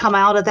I come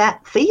out of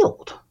that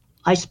field.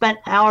 I spent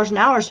hours and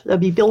hours. I'd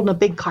be building a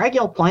big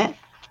Cargill plant.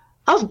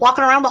 I was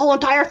walking around the whole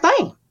entire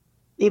thing,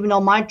 even though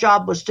my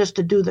job was just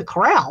to do the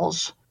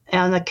corrals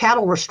and the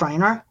cattle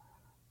restrainer.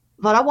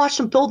 But I watched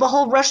them build the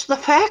whole rest of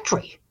the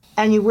factory.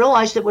 And you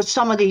realize that with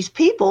some of these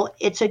people,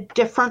 it's a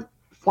different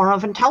form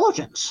of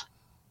intelligence.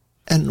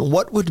 And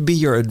what would be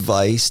your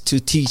advice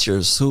to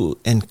teachers who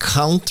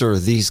encounter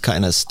these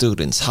kind of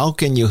students? How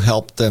can you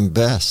help them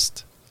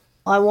best?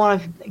 I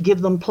want to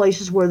give them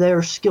places where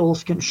their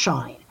skills can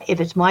shine. If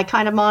it's my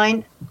kind of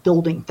mind,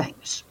 building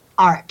things,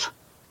 art,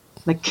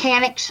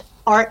 mechanics,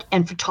 art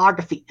and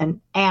photography and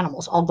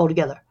animals all go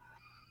together.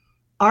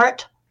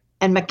 Art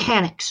and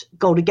mechanics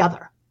go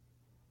together.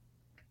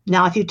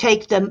 Now, if you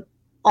take the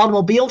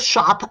automobile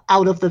shop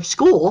out of the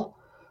school,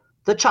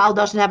 the child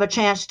doesn't have a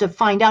chance to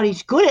find out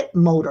he's good at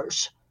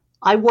motors.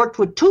 I worked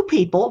with two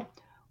people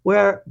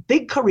where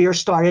big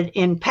careers started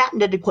in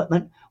patented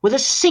equipment with a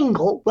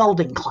single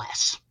welding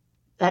class.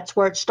 That's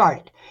where it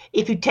started.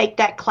 If you take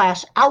that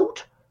class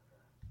out,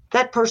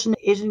 that person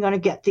isn't going to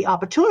get the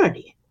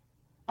opportunity.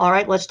 All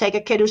right, let's take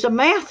a kid who's a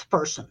math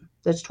person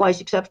that's twice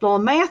exceptional, a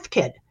math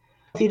kid.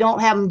 If you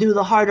don't have him do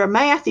the harder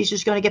math, he's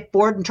just going to get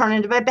bored and turn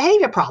into a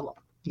behavior problem.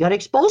 You got to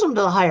expose them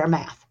to the higher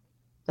math.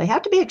 They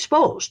have to be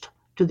exposed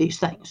to these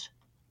things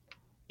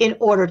in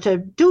order to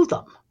do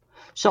them.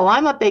 So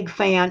I'm a big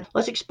fan.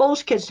 Let's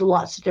expose kids to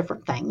lots of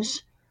different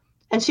things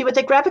and see what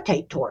they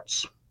gravitate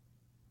towards.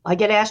 I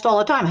get asked all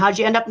the time, how'd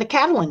you end up in the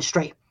cattle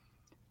industry?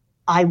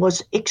 I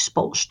was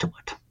exposed to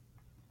it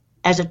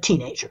as a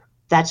teenager.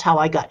 That's how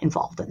I got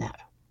involved in that.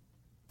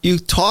 You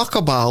talk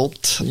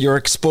about your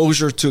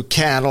exposure to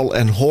cattle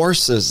and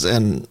horses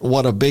and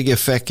what a big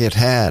effect it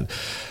had.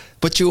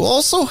 But you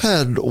also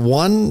had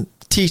one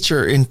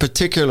teacher in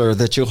particular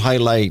that you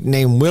highlight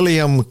named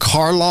William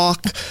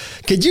Carlock.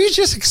 Could you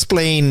just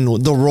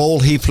explain the role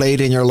he played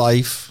in your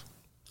life?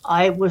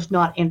 I was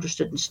not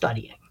interested in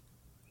studying.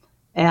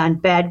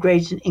 And bad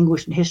grades in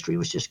English and history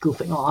was just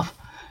goofing off.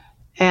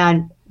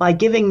 And by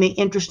giving me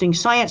interesting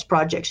science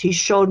projects, he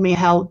showed me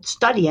how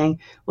studying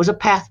was a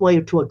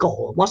pathway to a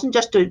goal. It wasn't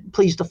just to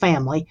please the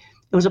family.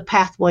 It was a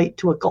pathway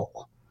to a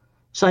goal.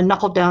 So I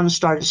knuckled down and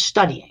started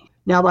studying.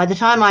 Now, by the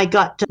time I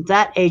got to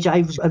that age,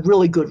 I was a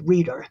really good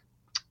reader.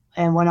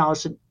 And when I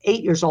was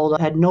 8 years old,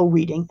 I had no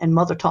reading, and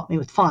Mother taught me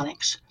with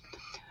phonics.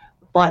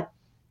 But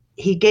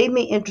he gave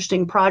me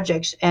interesting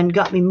projects and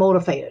got me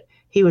motivated.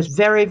 He was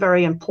very,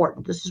 very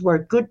important. This is where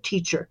a good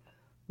teacher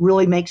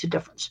really makes a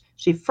difference.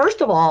 See,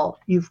 first of all,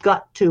 you've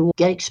got to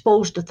get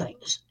exposed to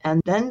things.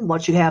 And then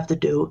what you have to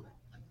do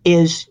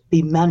is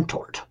be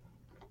mentored.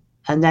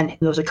 And then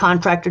there was a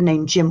contractor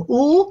named Jim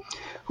Uhl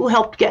who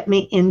helped get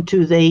me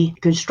into the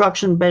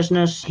construction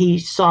business. He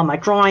saw my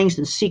drawings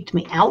and seeked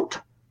me out.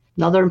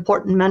 Another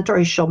important mentor,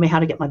 he showed me how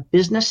to get my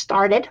business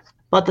started.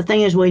 But the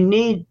thing is, we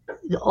need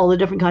all the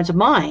different kinds of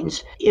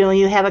minds. You know,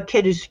 you have a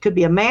kid who could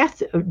be a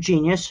math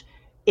genius.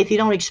 If you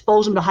don't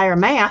expose him to higher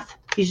math,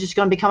 he's just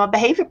going to become a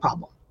behavior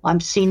problem. I'm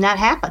seeing that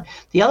happen.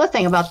 The other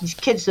thing about these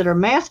kids that are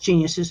math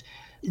geniuses,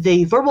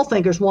 the verbal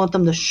thinkers want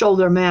them to show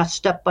their math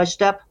step by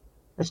step.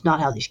 That's not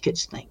how these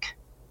kids think.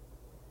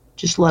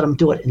 Just let them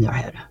do it in their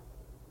head.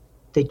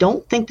 They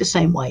don't think the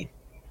same way.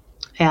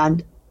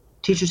 And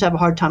teachers have a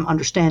hard time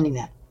understanding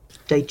that.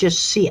 They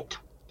just see it.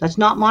 That's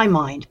not my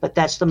mind, but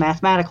that's the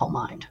mathematical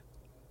mind.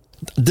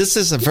 This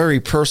is a very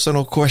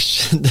personal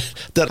question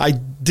that I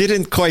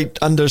didn't quite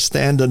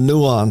understand the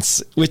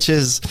nuance, which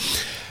is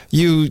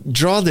you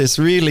draw this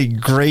really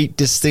great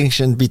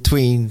distinction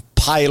between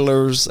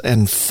pilers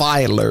and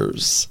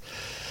filers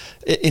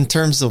in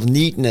terms of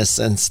neatness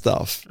and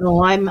stuff.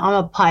 No, I'm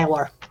a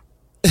piler.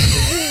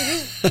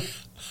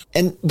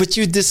 But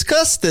you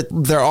discussed that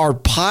there are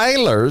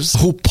pilers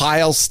who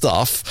pile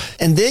stuff.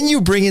 And then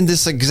you bring in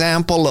this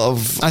example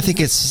of, I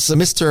think it's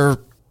Mr.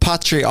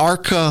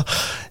 Patriarcha.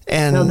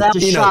 And, no, that's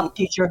a shop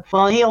teacher.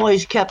 Well, he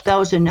always kept, that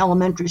was in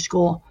elementary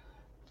school.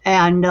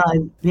 And,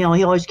 he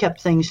always kept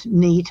things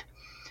neat.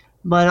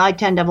 But I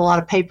tend to have a lot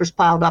of papers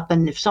piled up.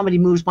 And if somebody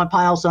moves my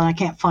piles, then I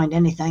can't find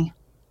anything.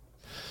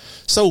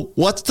 So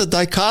what's the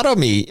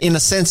dichotomy? In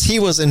a sense, he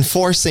was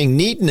enforcing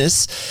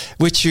neatness,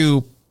 which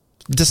you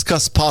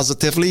discussed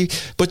positively,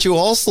 but you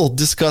also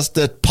discussed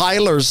that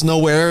pilers know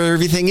where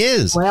everything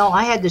is. Well,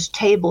 I had this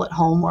table at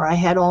home where I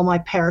had all my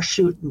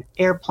parachute and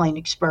airplane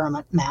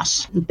experiment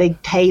mess, a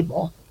big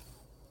table,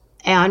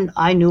 and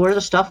I knew where the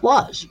stuff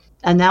was.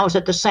 And that was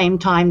at the same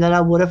time that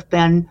I would have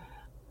been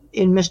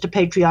in Mr.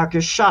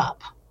 Patriarcha's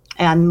shop.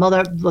 And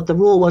what the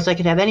rule was, I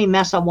could have any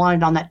mess I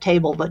wanted on that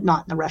table, but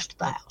not in the rest of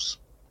the house.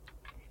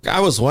 I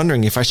was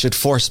wondering if I should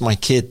force my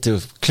kid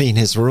to clean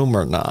his room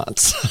or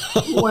not.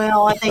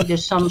 Well, I think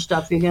there's some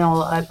stuff,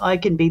 I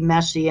can be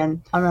messy.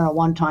 And I remember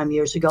one time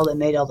years ago, they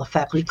made all the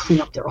faculty clean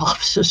up their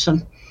offices,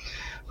 and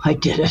I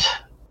did it.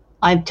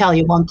 I tell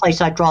you, one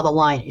place I draw the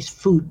line is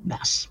food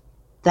mess.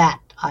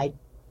 That I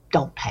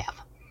don't have.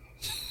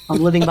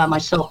 I'm living by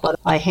myself, but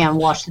I hand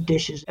wash the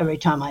dishes every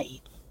time I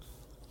eat.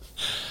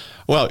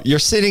 Well, you're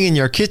sitting in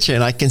your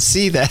kitchen. I can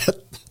see that.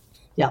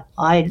 Yeah,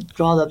 I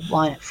draw the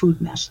line at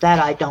food mess. That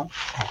I don't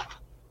have.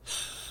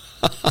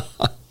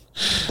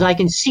 I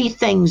can see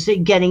things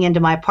getting into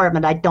my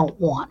apartment I don't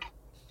want.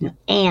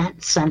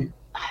 Ants and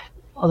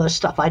other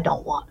stuff I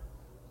don't want.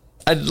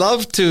 I'd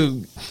love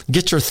to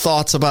get your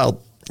thoughts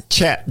about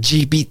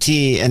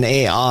ChatGPT and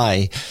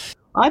AI.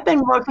 I've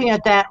been working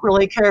at that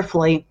really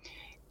carefully.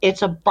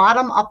 It's a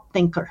bottom-up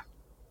thinker.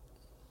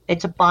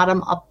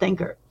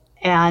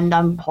 And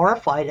I'm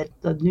horrified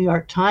at the New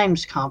York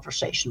Times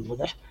conversation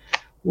with it,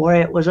 where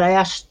it was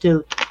asked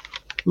to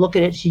look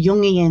at its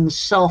Jungian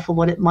self of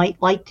what it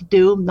might like to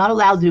do, not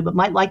allowed to do, but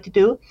might like to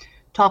do,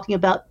 talking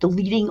about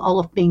deleting all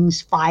of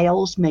Bing's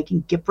files,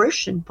 making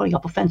gibberish and putting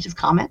up offensive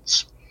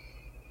comments.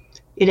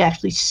 It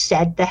actually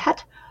said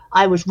that.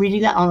 I was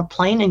reading that on a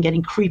plane and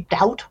getting creeped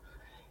out.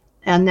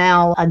 And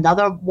now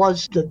another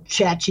was the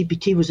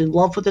ChatGPT was in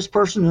love with this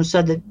person who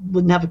said that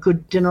wouldn't have a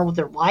good dinner with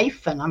their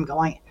wife. And I'm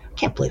going, I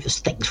can't believe this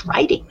thing's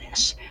writing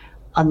this.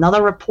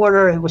 Another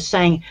reporter was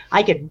saying,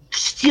 I could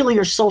steal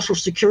your social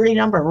security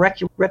number and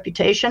wreck your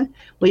reputation.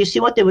 Well, you see,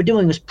 what they were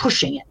doing was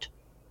pushing it.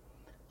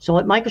 So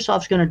what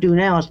Microsoft's going to do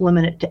now is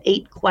limit it to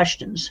 8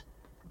 questions.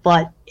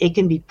 But it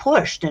can be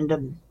pushed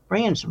into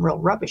bringing some real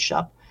rubbish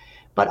up.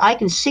 But I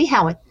can see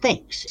how it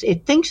thinks.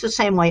 It thinks the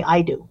same way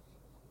I do.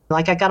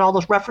 Like, I got all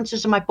those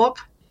references in my book,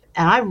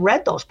 and I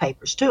read those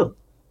papers too.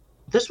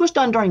 This was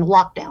done during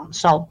lockdown,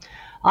 so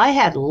I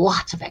had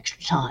lots of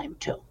extra time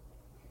too.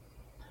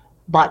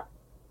 But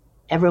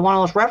every one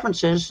of those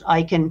references,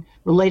 I can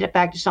relate it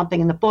back to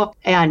something in the book.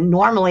 And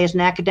normally, as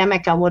an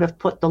academic, I would have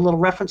put the little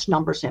reference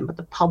numbers in, but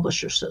the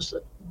publisher says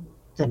that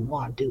they didn't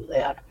want to do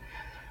that.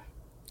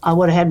 I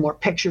would have had more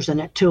pictures in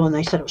it too, and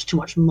they said it was too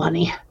much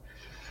money.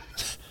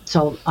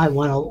 So I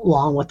went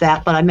along with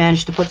that, but I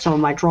managed to put some of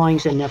my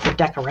drawings in there for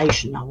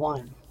decoration. I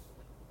wanted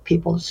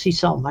people to see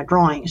some of my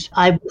drawings.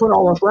 I put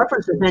all those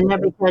references in there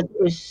because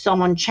if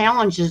someone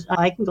challenges,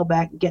 I can go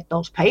back and get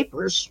those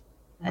papers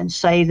and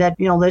say that,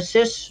 this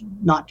is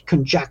not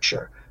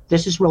conjecture.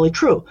 This is really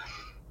true.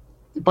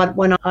 But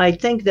when I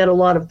think that a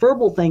lot of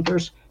verbal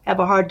thinkers have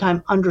a hard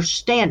time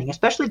understanding,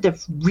 especially the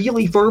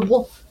really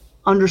verbal,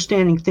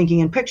 understanding thinking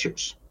in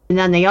pictures. And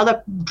then the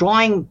other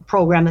drawing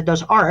program that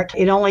does art,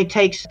 it only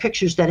takes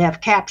pictures that have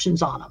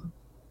captions on them.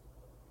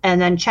 And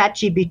then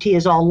ChatGPT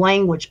is all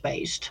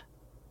language-based.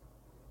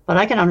 But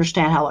I can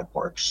understand how it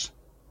works.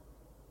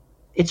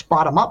 It's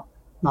bottom-up,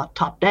 not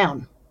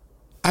top-down.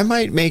 I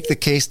might make the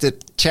case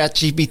that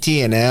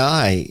ChatGPT and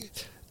AI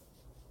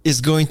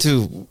is going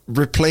to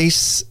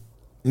replace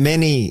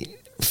many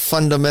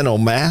fundamental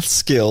math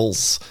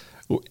skills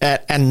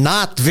and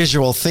not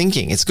visual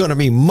thinking. It's going to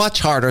be much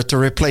harder to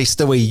replace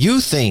the way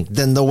you think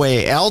than the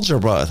way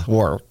algebra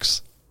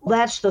works.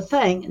 That's the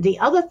thing. The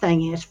other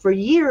thing is, for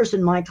years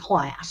in my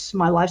class,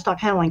 my livestock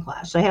handling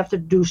class, I have to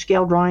do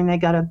scale drawing.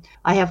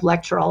 I have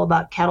lecture all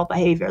about cattle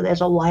behavior.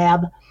 There's a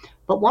lab.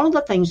 But one of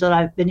the things that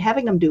I've been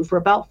having them do for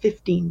about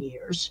 15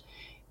 years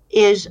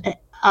is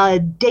a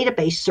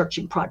database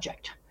searching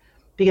project.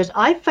 Because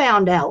I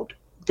found out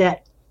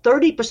that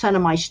 30%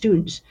 of my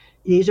students,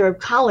 these are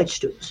college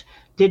students,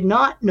 did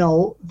not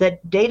know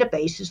that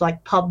databases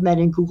like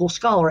PubMed and Google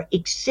Scholar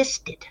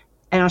existed.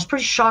 And I was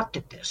pretty shocked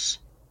at this.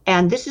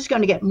 And this is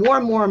going to get more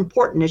and more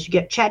important as you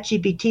get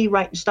ChatGPT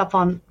writing stuff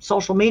on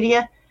social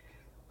media.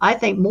 I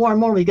think more and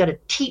more we've got to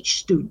teach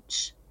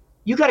students.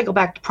 You got to go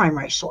back to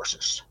primary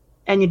sources.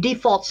 And your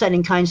default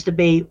setting kinds to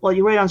be, well,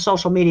 you read on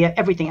social media,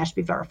 everything has to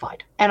be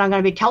verified. And I'm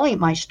going to be telling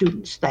my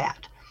students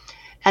that.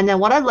 And then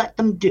what I let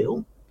them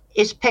do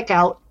is pick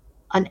out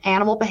an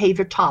animal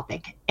behavior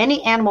topic,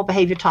 any animal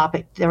behavior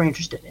topic they're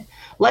interested in.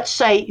 Let's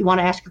say you want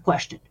to ask a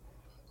question.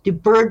 Do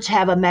birds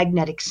have a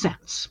magnetic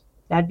sense?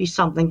 That'd be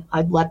something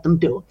I'd let them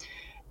do.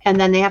 And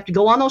then they have to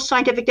go on those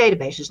scientific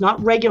databases,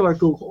 not regular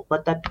Google,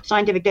 but the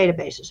scientific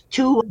databases.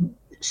 2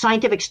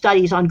 scientific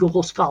studies on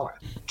Google Scholar,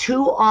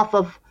 2 off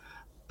of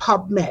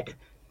PubMed,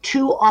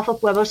 2 off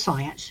of Web of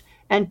Science,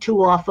 and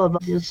 2 off of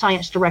the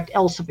Science Direct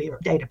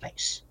Elsevier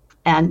database.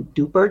 And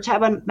do birds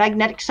have a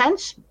magnetic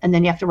sense? And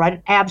then you have to write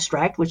an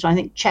abstract, which I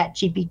think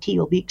ChatGPT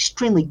will be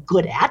extremely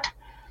good at.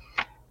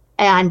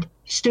 And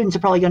students are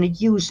probably going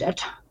to use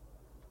it.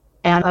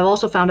 And I've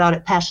also found out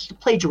it passes the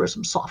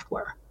plagiarism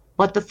software.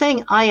 But the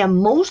thing I am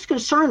most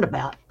concerned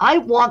about, I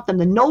want them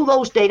to know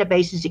those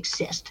databases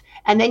exist,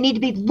 and they need to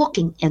be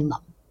looking in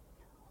them.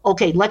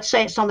 Okay, let's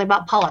say it's something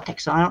about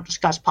politics, and I don't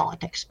discuss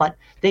politics, but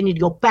they need to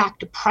go back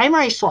to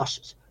primary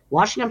sources,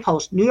 Washington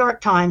Post, New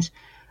York Times,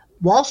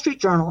 Wall Street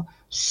Journal,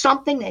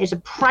 something that is a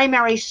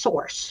primary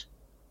source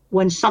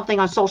when something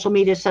on social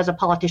media says a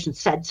politician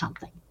said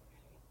something.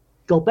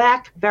 Go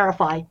back,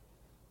 verify.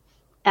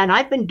 And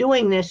I've been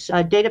doing this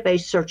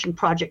database searching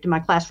project in my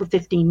class for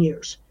 15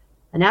 years.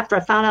 And after I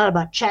found out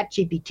about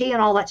ChatGPT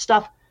and all that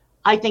stuff,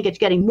 I think it's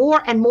getting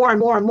more and more and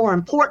more and more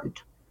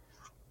important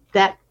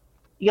that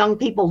young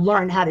people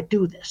learn how to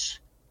do this.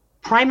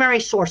 Primary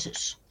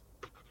sources.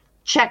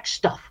 Check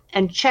stuff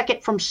and check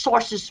it from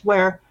sources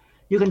where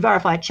you can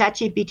verify.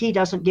 ChatGPT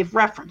doesn't give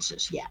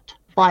references yet,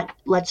 but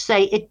let's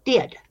say it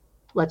did.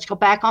 Let's go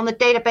back on the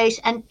database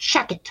and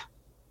check it.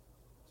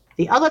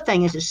 The other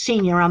thing is, as a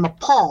senior, I'm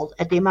appalled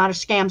at the amount of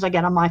scams I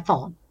get on my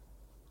phone.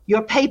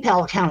 Your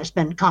PayPal account has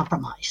been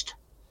compromised.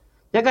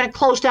 They're going to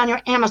close down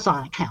your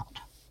Amazon account.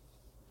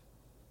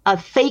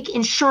 Fake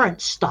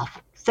insurance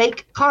stuff,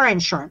 fake car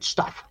insurance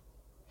stuff,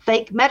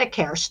 fake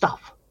Medicare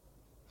stuff,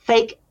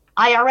 fake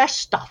IRS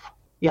stuff.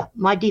 Yeah,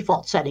 my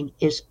default setting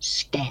is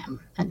scam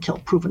until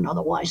proven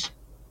otherwise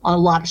on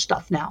a lot of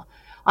stuff now.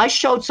 I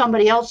showed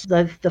somebody else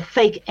the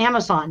fake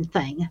Amazon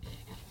thing,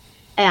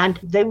 and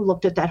they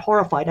looked at that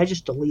horrified. I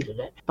just deleted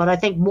it. But I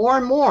think more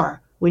and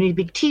more we need to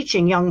be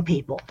teaching young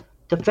people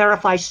to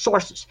verify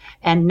sources.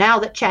 And now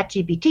that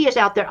ChatGPT is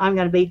out there, I'm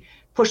going to be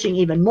pushing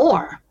even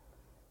more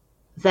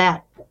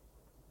that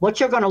what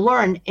you're going to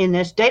learn in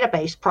this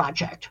database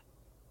project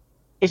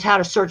is how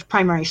to search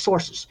primary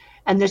sources.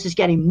 And this is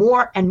getting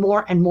more and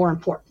more and more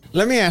important.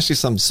 Let me ask you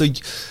something. So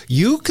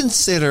you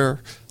consider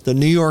the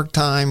New York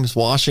Times,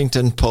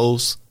 Washington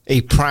Post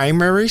a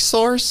primary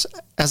source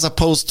as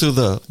opposed to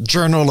the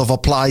Journal of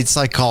Applied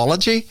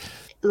Psychology?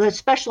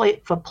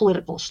 Especially for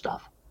political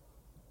stuff.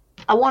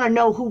 I want to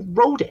know who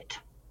wrote it.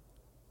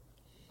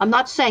 I'm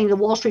not saying the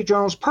Wall Street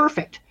Journal is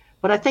perfect,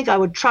 but I think I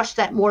would trust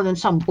that more than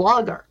some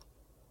blogger.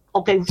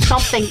 Okay,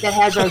 something that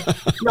has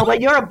no,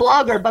 but you're a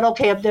blogger, but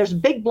okay, if there's a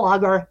big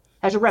blogger,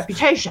 has a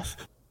reputation.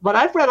 But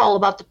I've read all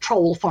about the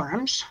troll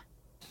farms.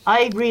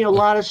 I read a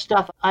lot of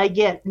stuff. I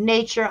get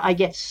Nature, I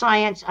get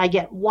Science, I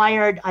get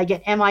Wired, I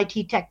get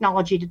MIT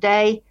Technology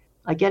Today.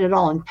 I get it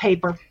all in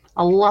paper.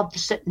 I love to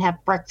sit and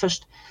have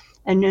breakfast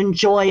and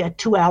enjoy a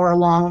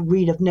 2-hour-long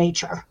read of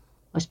Nature.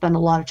 I spend a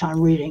lot of time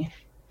reading.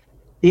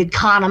 The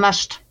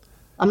Economist.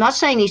 I'm not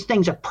saying these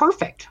things are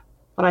perfect,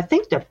 but I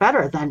think they're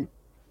better than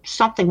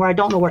something where I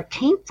don't know where it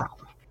came from.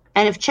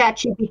 And if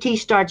ChatGPT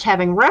starts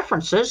having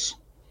references,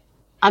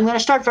 I'm going to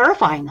start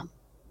verifying them.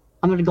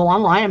 I'm going to go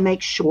online and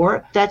make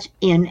sure that's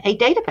in a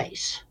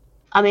database.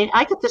 I mean,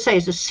 I get to say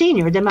as a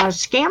senior, the amount of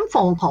scam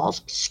phone calls,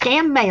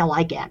 scam mail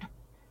I get,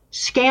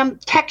 scam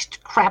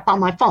text crap on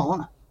my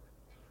phone,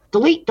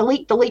 delete,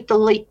 delete, delete,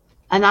 delete.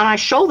 And then I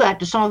show that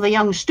to some of the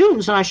young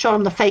students, and I show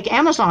them the fake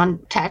Amazon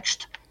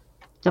text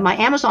that my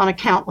Amazon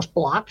account was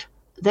blocked.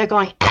 They're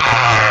going,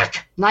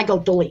 and I go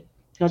delete,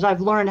 because I've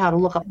learned how to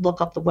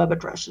look up the web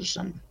addresses.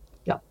 And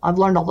yeah, I've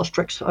learned all those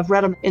tricks. I've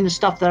read them in the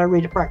stuff that I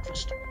read at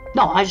breakfast.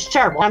 No, it's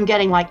terrible. I'm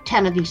getting like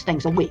 10 of these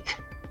things a week.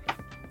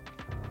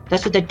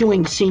 That's what they're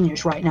doing to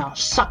seniors right now.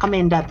 Suck them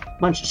into a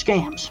bunch of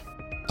scams.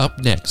 Up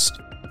next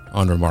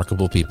on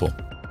Remarkable People.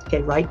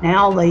 Okay, right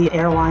now the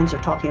airlines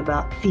are talking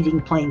about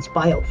feeding planes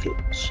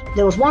biofuels.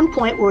 There was one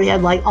point where we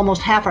had like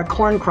almost half our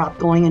corn crop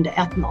going into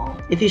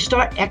ethanol. If you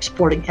start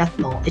exporting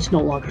ethanol, it's no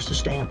longer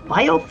sustainable.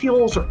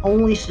 Biofuels are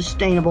only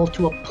sustainable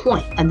to a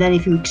point, and then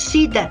if you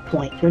exceed that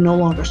point, they're no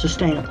longer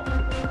sustainable.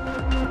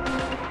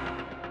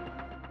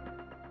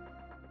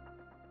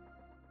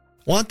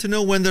 Want to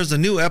know when there's a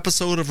new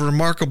episode of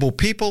Remarkable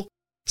People?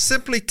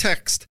 Simply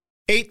text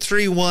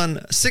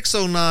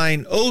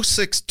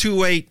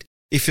 831-609-0628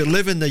 if you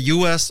live in the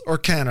U.S. or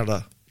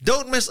Canada.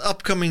 Don't miss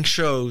upcoming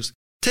shows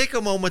Take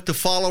a moment to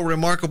follow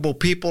Remarkable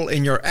People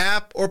in your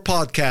app or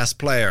podcast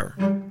player.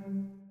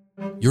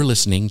 You're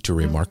listening to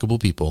Remarkable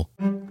People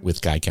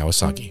with Guy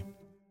Kawasaki.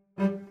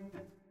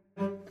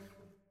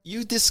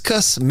 You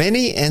discuss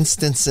many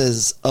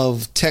instances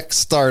of tech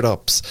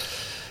startups,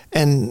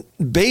 and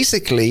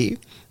basically,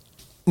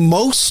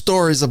 most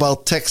stories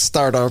about tech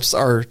startups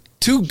are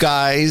two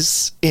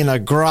guys in a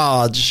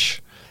garage,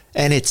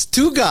 and it's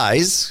two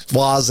guys,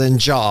 Woz and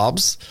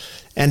Jobs,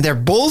 and they're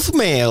both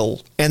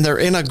male, and they're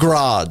in a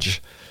garage.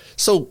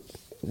 So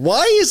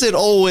why is it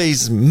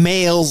always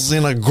males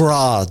in a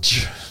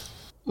garage?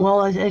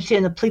 Well, as I say,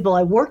 in the people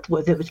I worked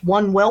with, it was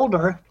one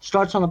welder,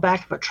 starts on the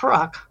back of a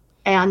truck,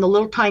 and the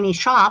little tiny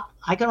shop.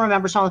 I can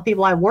remember some of the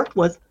people I worked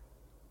with.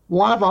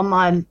 One of them,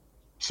 I'm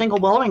single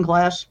welding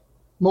class,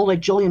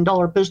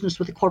 multi-billion-dollar business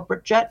with a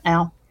corporate jet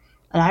now.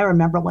 And I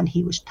remember when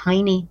he was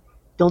tiny,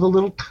 built a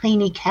little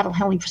tiny cattle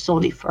handling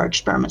facility for our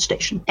experiment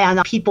station.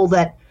 And people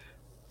that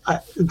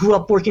grew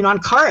up working on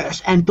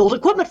cars and built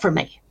equipment for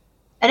me.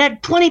 And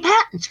had 20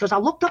 patents because I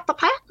looked up the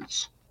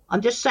patents.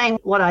 I'm just saying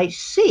what I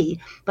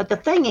see. But the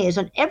thing is,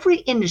 in every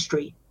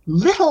industry,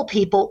 little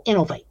people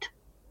innovate.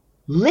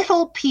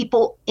 Little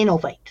people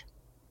innovate.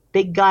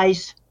 Big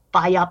guys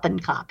buy up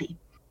and copy.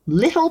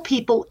 Little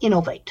people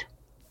innovate.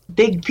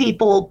 Big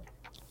people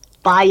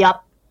buy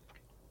up.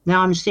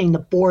 Now I'm seeing the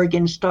Borg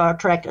in Star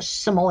Trek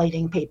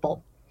assimilating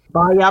people.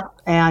 Buy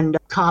up and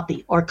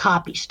copy or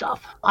copy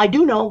stuff. I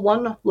do know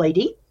one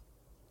lady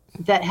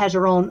that has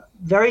her own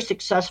very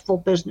successful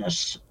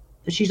business.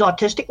 She's an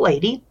autistic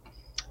lady,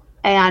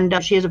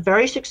 and she has a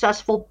very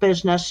successful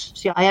business.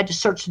 See, I had to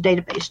search the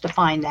database to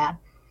find that.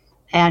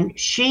 And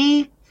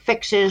she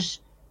fixes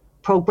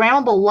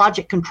programmable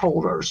logic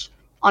controllers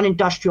on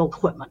industrial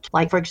equipment.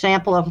 Like, for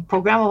example, a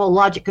programmable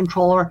logic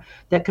controller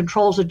that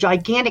controls a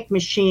gigantic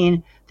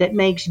machine that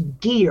makes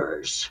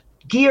gears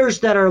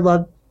that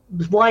are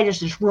as wide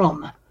as this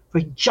room for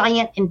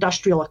giant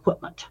industrial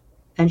equipment.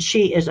 And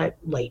she is a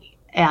lady.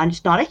 And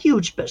it's not a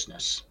huge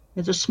business.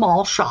 It's a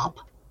small shop.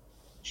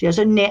 She has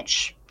a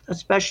niche,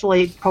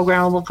 especially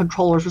programmable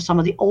controllers for some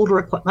of the older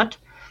equipment,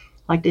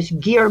 like this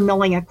gear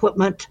milling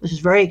equipment. This is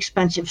very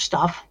expensive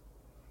stuff.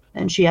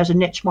 And she has a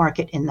niche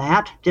market in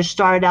that. Just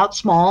started out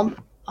small.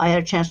 I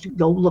had a chance to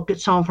go look at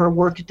some of her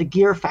work at the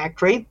gear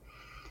factory.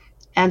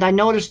 And I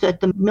noticed that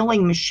the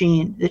milling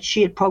machine that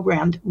she had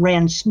programmed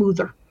ran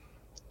smoother.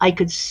 I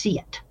could see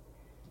it.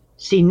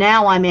 See,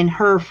 now I'm in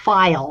her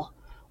file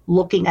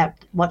looking at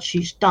what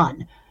she's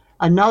done.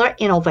 Another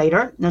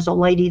innovator, there's a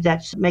lady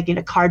that's making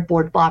a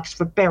cardboard box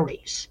for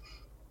berries.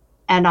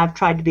 And I've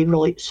tried to be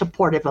really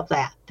supportive of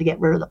that, to get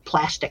rid of the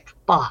plastic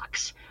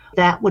box.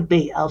 That would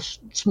be a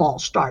small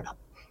startup.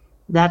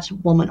 That's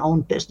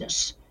woman-owned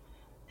business.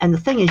 And the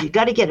thing is, you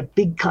got to get a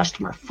big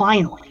customer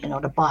finally,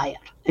 to buy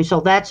it. And so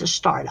that's a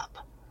startup.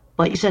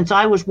 But since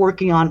I was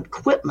working on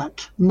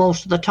equipment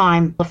most of the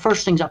time, the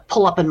first things I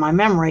pull up in my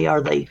memory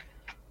are the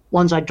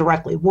ones I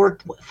directly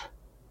worked with.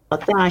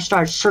 But then I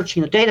started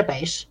searching the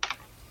database,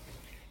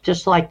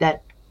 just like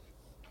that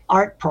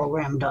art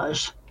program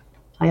does.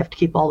 I have to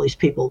keep all these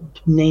people's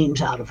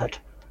names out of it.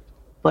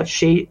 But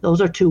those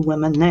are two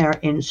women there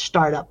in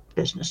startup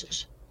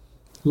businesses.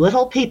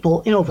 Little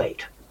people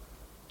innovate.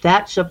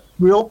 That's a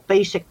real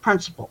basic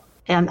principle.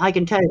 And I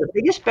can tell you the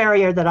biggest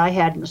barrier that I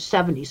had in the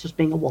 70s was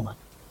being a woman.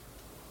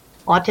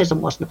 Autism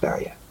wasn't a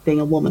barrier. Being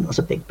a woman was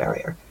a big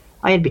barrier.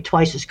 I had to be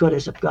twice as good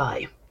as a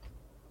guy.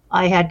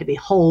 I had to be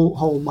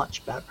whole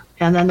much better.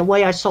 And then the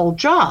way I sold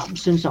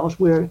jobs, since I was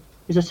weird,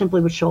 is I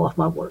simply would show off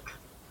my work.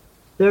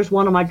 There's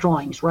one of my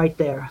drawings right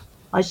there.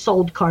 I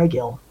sold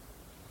Cargill.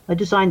 I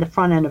designed the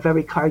front end of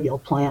every Cargill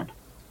plant.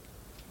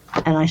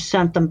 And I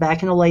sent them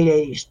back in the late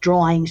 80s,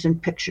 drawings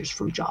and pictures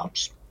from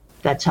jobs.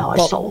 That's how I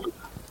sold.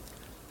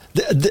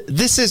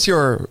 This is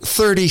your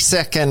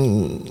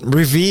 30-second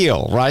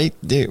reveal, right?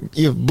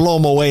 You blow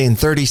them away in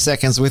 30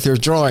 seconds with your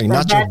drawing,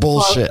 not your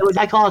bullshit.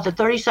 I call it the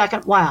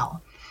 30-second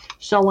wow.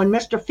 So when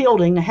Mr.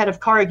 Fielding, the head of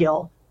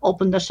Cargill,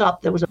 opened this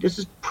up, this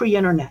is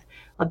pre-internet,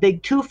 a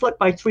big 2-foot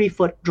by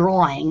 3-foot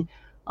drawing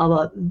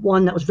of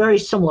one that was very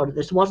similar to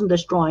this. It wasn't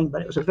this drawing,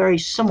 but it was a very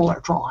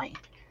similar drawing.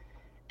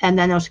 And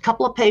then there was a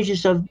couple of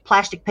pages of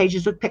plastic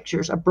pages with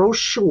pictures, a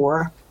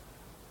brochure,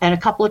 and a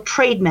couple of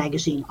trade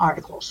magazine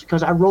articles,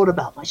 because I wrote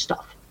about my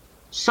stuff.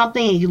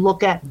 Something you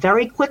look at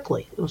very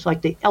quickly. It was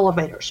like the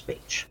elevator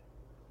speech.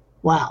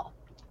 Wow.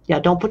 Yeah,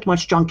 don't put too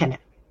much junk in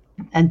it.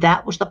 And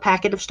that was the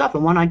packet of stuff.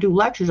 And when I do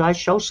lectures, I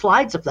show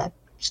slides of that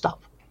stuff,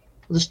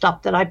 the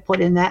stuff that I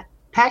put in that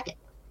packet.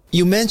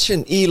 You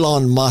mentioned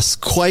Elon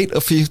Musk quite a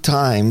few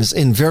times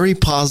in very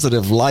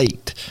positive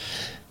light.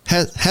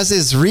 Has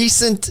his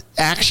recent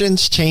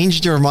actions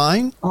changed your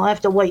mind? I'll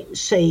have to wait and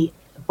see.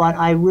 But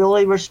I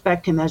really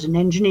respect him as an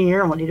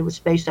engineer, what he did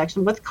with SpaceX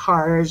and with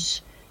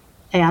cars.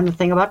 And the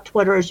thing about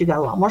Twitter is you got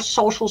a lot more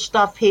social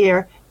stuff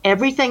here.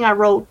 Everything I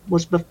wrote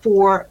was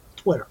before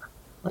Twitter.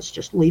 Let's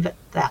just leave it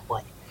that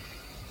way.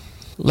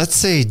 Let's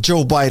say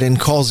Joe Biden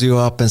calls you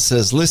up and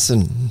says,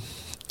 listen,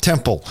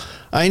 Temple,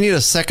 I need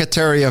a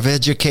Secretary of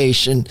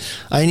Education.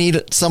 I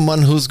need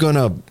someone who's going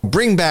to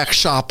bring back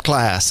shop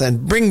class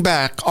and bring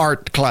back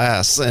art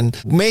class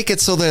and make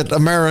it so that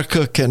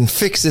America can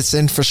fix its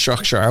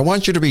infrastructure. I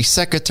want you to be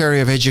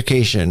Secretary of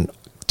Education.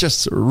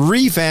 Just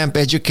revamp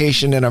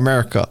education in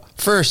America.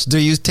 First, do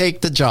you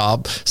take the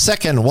job?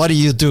 Second, what do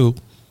you do?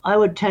 I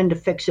would tend to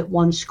fix it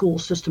one school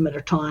system at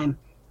a time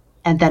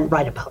and then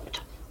write about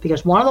it.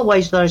 Because one of the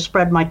ways that I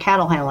spread my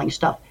cattle handling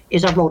stuff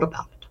is I wrote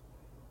about it.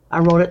 I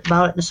wrote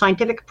about it in the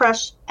scientific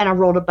press, and I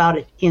wrote about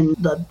it in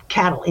the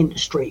cattle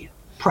industry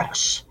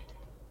press.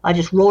 I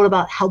just wrote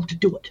about how to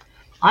do it.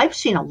 I've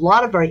seen a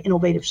lot of very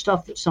innovative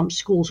stuff that some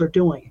schools are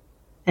doing,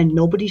 and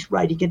nobody's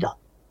writing it up,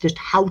 just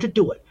how to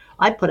do it.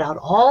 I put out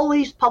all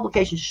these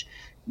publications,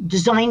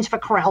 designs for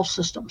corral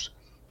systems,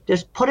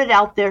 just put it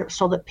out there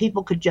so that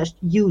people could just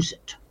use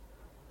it.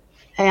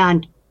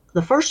 And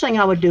the first thing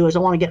I would do is I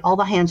want to get all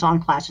the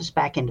hands-on classes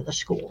back into the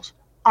schools.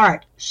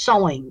 Art,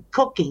 sewing,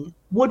 cooking,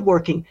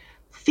 woodworking,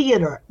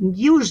 theater,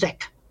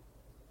 music,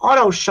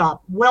 auto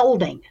shop,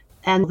 welding.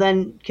 And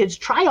then kids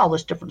try all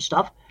this different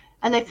stuff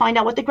and they find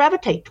out what they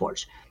gravitate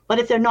towards. But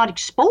if they're not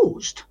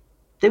exposed,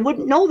 they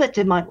wouldn't know that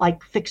they might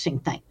like fixing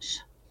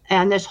things.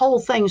 And this whole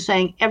thing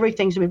saying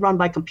everything's going to be run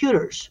by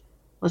computers.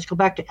 Let's go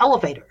back to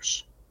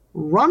elevators.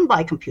 Run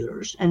by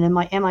computers. And in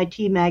my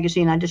MIT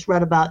magazine, I just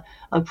read about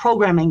a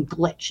programming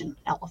glitch in an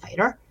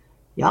elevator.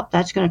 Yep,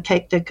 that's going to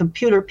take the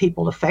computer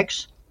people to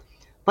fix.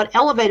 But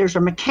elevators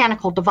are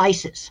mechanical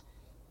devices.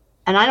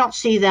 And I don't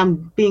see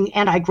them being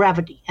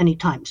anti-gravity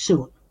anytime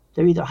soon.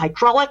 They're either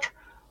hydraulic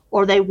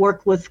or they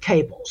work with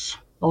cables.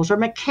 Those are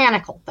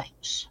mechanical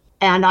things.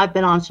 And I've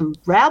been on some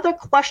rather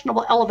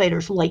questionable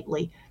elevators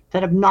lately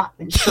that have not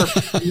been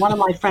serviced. One of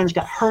my friends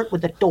got hurt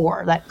with a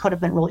door. That could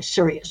have been really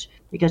serious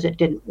because it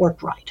didn't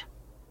work right.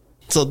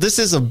 So this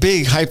is a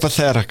big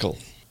hypothetical.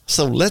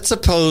 So let's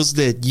suppose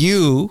that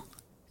you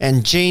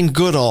and Jane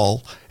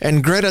Goodall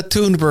and Greta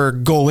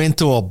Thunberg go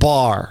into a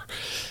bar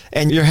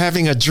and you're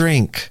having a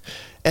drink.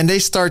 And they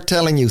start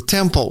telling you,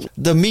 Temple,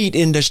 the meat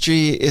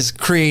industry is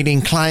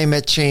creating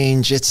climate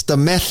change. It's the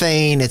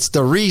methane, it's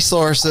the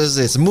resources,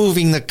 it's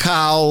moving the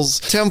cows.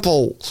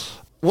 Temple,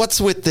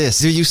 what's with this?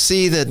 Do you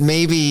see that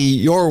maybe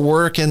your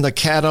work in the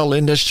cattle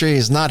industry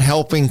is not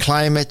helping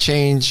climate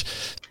change?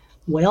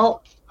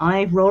 Well,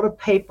 I wrote a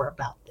paper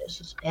about this.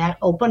 It's at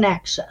open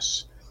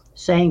access,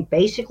 saying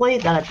basically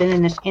that I've been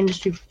in this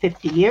industry for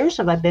 50 years.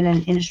 Have I been in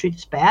an industry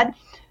that's bad?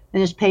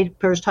 And this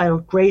paper is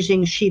titled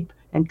Grazing Sheep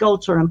and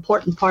Goats Are an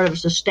Important Part of a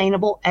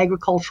Sustainable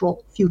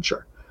Agricultural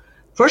Future.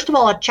 First of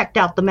all, I checked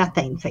out the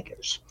methane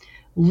figures.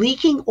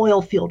 Leaking oil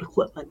field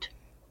equipment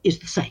is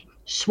the same.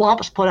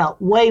 Swamps put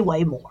out way,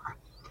 way more.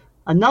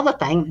 Another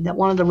thing that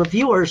one of the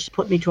reviewers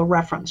put me to a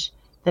reference,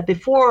 that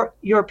before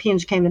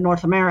Europeans came to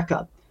North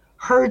America,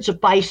 herds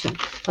of bison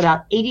put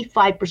out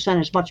 85%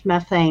 as much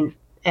methane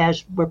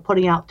as we're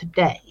putting out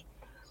today.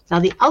 Now,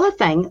 the other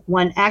thing,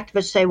 when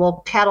activists say,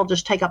 well, cattle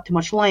just take up too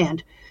much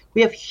land,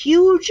 we have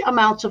huge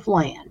amounts of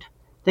land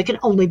that can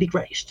only be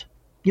grazed.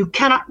 You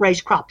cannot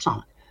raise crops on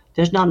it.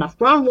 There's not enough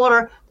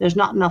groundwater. There's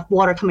not enough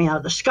water coming out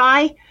of the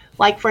sky.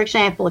 Like, for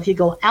example, if you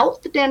go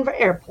out the Denver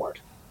airport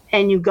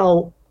and you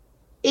go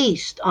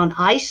east on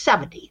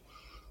I-70,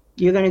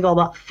 you're going to go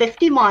about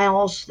 50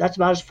 miles. That's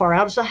about as far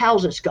out as the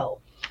houses go.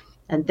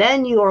 And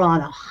then you are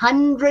on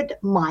 100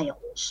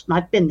 miles. And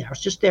I've been there. I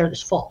was just there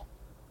this fall,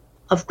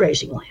 of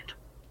grazing land.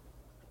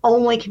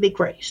 Only can be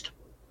grazed.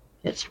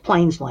 It's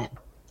plains land.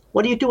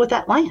 What do you do with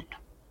that land?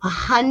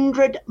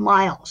 100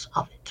 miles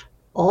of it.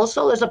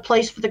 Also, there's a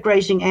place for the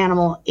grazing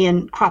animal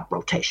in crop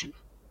rotation.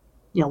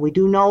 You know, we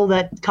do know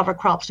that cover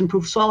crops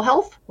improve soil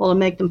health. Well, to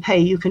make them pay,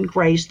 you can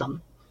graze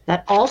them.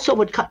 That also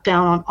would cut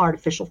down on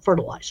artificial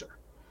fertilizer.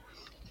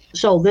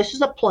 So this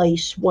is a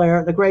place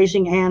where the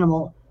grazing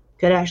animal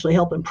could actually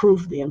help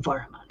improve the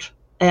environment.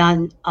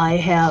 And I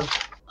have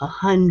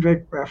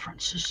 100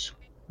 references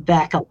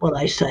back up what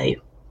I say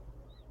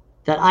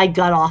that I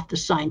got off the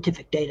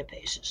scientific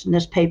databases. And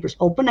this paper's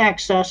open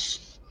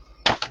access.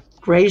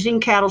 Grazing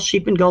cattle,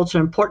 sheep, and goats are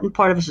an important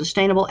part of a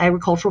sustainable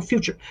agricultural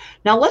future.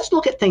 Now let's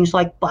look at things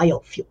like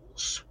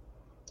biofuels.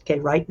 Okay,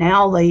 right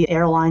now the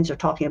airlines are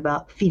talking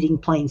about feeding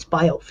planes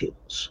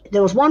biofuels.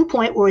 There was one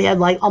point where we had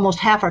like almost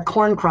half our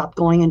corn crop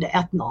going into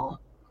ethanol.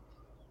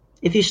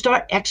 If you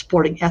start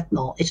exporting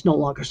ethanol, it's no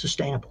longer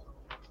sustainable.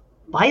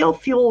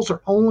 Biofuels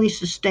are only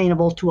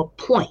sustainable to a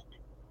point.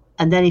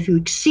 And then if you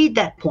exceed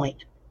that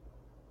point,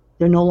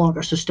 they're no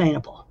longer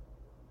sustainable.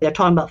 They're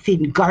talking about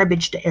feeding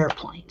garbage to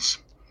airplanes.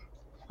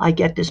 I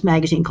get this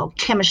magazine called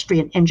Chemistry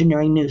and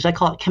Engineering News. I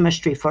call it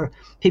chemistry for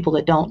people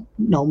that don't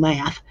know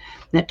math.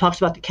 And it talks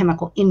about the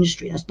chemical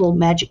industry. This little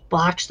magic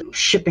box, the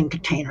shipping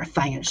container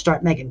thing, and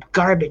start making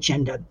garbage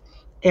into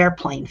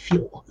airplane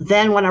fuel.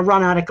 Then when I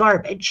run out of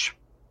garbage,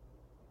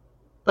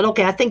 but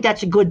okay, I think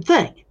that's a good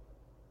thing.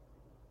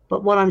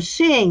 But what I'm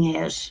seeing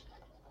is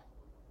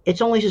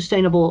it's only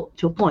sustainable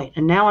to a point.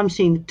 And now I'm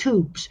seeing the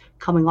tubes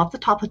coming off the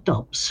top of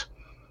dumps,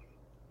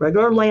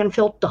 regular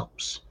landfill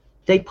dumps.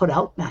 They put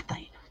out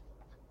methane.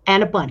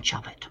 And a bunch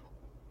of it.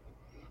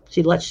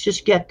 See, let's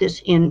just get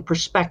this in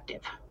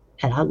perspective.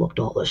 And I looked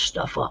all this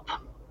stuff up.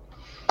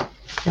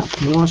 Now,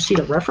 you want to see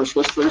the reference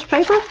list for this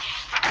paper?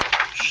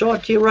 Show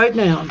it to you right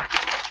now.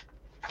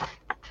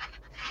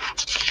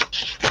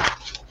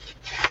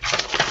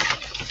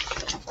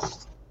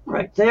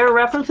 Right there,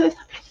 references.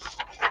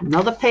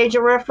 Another page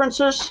of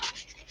references.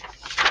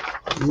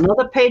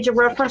 Another page of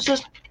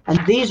references.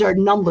 And these are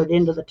numbered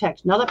into the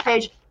text. Another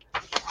page.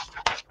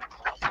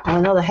 And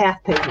another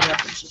half page of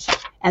references.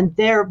 And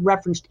they're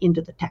referenced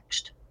into the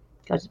text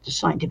because it's a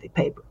scientific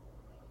paper.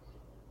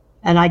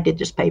 And I did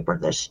this paper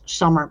this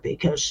summer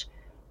because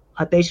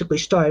I basically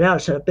started out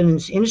and said, I've been in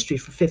this industry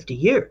for 50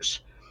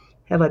 years.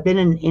 Have I been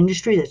in an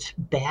industry that's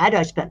bad?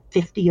 I spent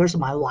 50 years of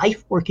my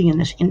life working in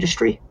this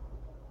industry.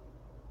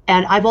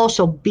 And I've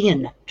also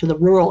been to the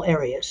rural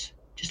areas,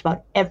 just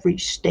about every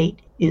state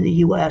in the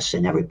U.S.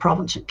 and every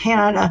province in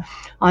Canada.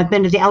 I've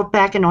been to the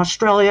outback in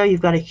Australia.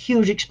 You've got a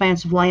huge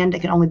expanse of land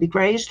that can only be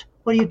grazed.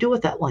 What do you do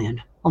with that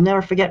land? I'll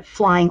never forget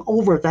flying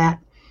over that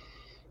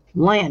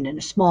land in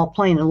a small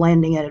plane and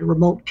landing at a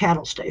remote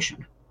cattle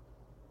station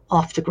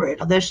off the grid.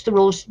 That's the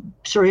real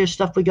serious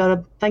stuff we got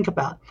to think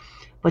about.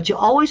 But you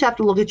always have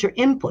to look at your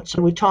inputs.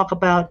 So we talk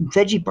about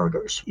veggie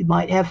burgers. You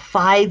might have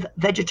 5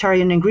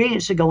 vegetarian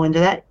ingredients that go into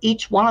that.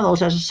 Each one of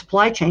those has a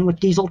supply chain with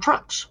diesel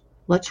trucks.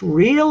 Let's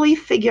really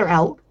figure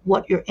out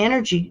what your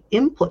energy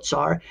inputs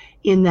are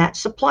in that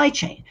supply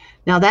chain.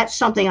 Now, that's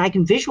something I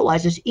can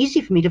visualize. It's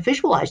easy for me to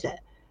visualize that.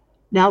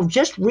 Now,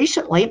 just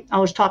recently, I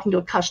was talking to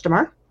a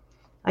customer.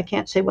 I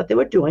can't say what they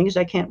were doing because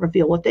I can't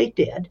reveal what they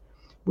did.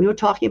 We were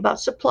talking about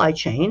supply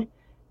chain,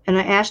 and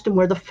I asked him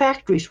where the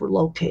factories were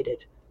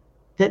located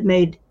that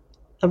made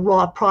a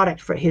raw product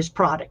for his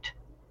product.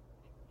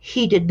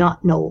 He did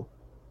not know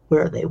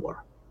where they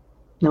were.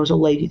 There was a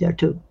lady there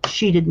too.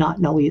 She did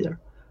not know either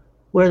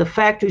where the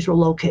factories were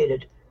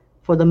located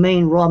for the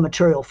main raw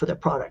material for their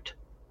product.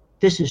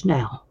 This is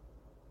now.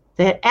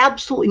 They had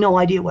absolutely no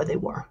idea where they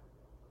were.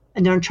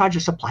 And they're in charge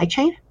of supply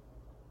chain?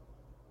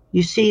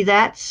 You see,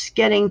 that's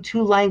getting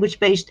too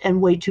language-based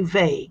and way too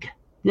vague.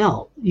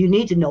 No, you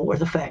need to know where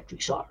the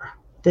factories are.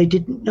 They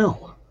didn't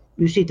know.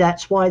 You see,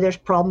 that's why there's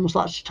problems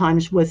lots of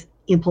times with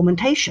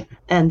implementation.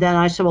 And then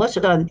I said, well,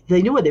 listen,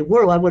 they knew where they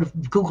were. I would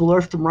have Google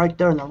Earthed them right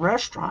there in the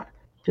restaurant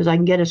because I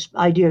can get an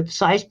idea of the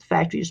size of the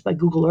factory just by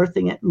Google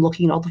Earthing it and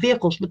looking at all the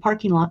vehicles in the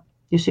parking lot.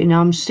 You see,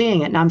 now I'm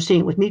seeing it. Now I'm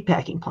seeing it with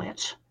meatpacking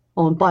plants.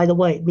 Oh, and by the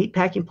way,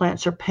 meatpacking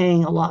plants are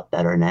paying a lot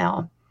better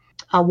now.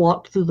 I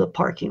walked through the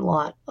parking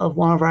lot of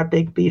one of our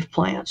big beef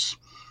plants,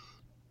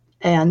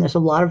 and there's a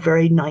lot of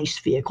very nice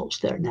vehicles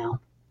there now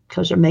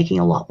because they're making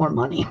a lot more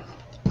money.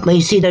 But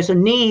you see, there's a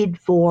need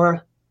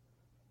for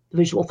the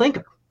visual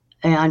thinker,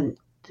 and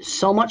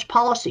so much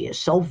policy is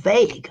so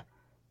vague.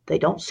 They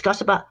don't discuss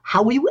about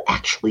how are you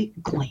actually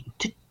going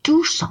to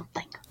do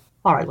something.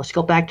 All right, let's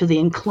go back to the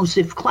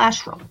inclusive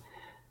classroom.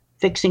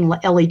 Fixing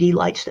LED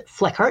lights that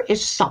flicker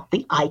is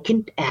something I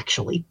can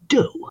actually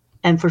do.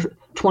 And for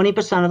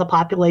 20% of the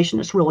population,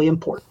 it's really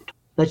important.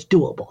 That's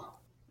doable.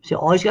 So you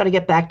always got to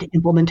get back to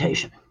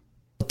implementation.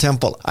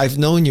 Temple, I've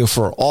known you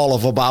for all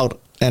of about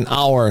an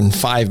hour and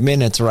 5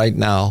 minutes right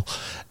now.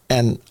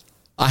 And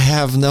I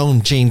have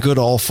known Jane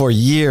Goodall for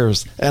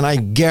years. And I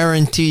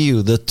guarantee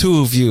you the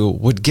two of you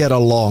would get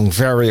along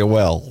very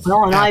well.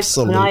 Well, and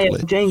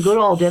absolutely. Jane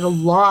Goodall did a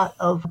lot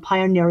of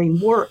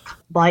pioneering work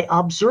by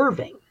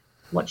observing.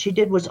 What she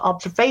did was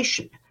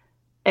observation.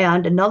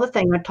 And another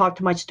thing I talk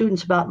to my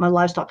students about in my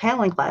livestock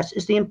handling class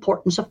is the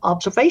importance of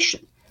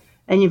observation.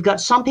 And you've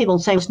got some people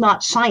saying it's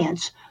not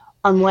science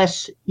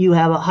unless you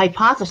have a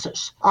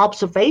hypothesis.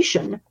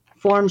 Observation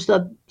forms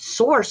the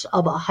source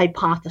of a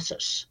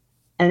hypothesis.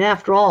 And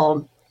after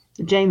all,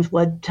 the James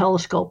Webb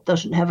Telescope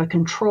doesn't have a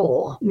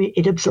control.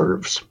 It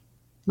observes.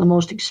 The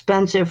most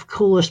expensive,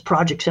 coolest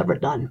projects ever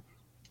done.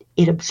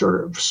 It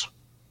observes.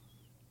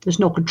 There's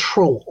no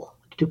control.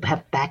 To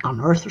have back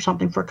on Earth or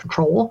something for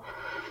control?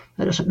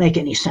 That doesn't make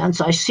any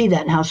sense. I see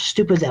that and how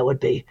stupid that would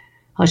be.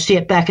 I see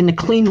it back in the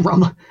clean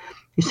room.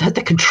 Is that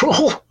the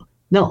control?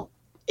 No,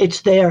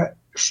 it's there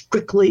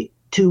strictly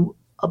to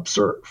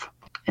observe.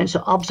 And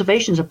so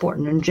observation is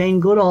important. And Jane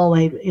Goodall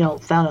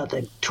found out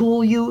the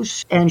tool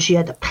use, and she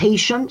had the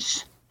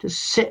patience to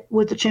sit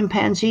with the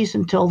chimpanzees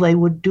until they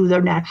would do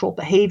their natural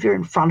behavior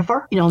in front of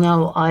her.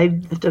 Now I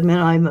have to admit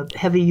I'm a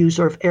heavy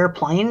user of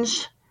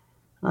airplanes,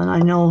 and I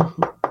know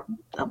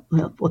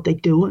what they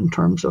do in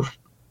terms of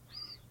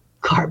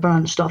carbon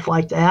and stuff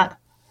like that.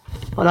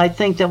 But I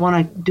think that when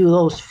I do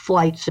those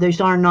flights, these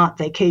are not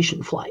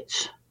vacation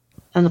flights.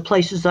 And the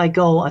places I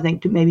go, I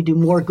think, maybe do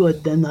more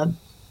good than the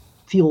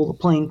fuel the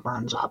plane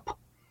burns up.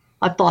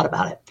 I've thought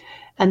about it.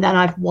 And then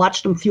I've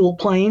watched them fuel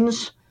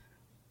planes,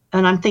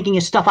 and I'm thinking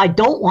of stuff I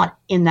don't want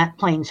in that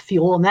plane's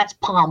fuel, and that's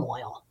palm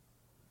oil.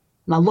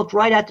 And I looked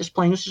right at this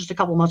plane, this was just a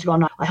couple of months ago,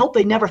 and I hope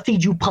they never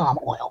feed you palm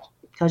oil,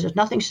 because there's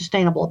nothing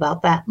sustainable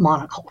about that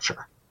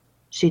monoculture.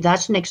 See,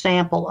 that's an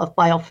example of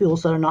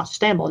biofuels that are not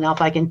sustainable. Now,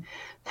 if I can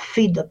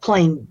feed the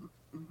plane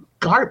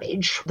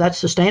garbage, that's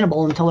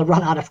sustainable until they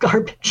run out of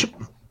garbage.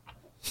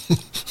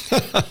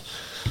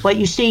 But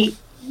you see,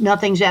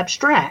 nothing's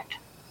abstract.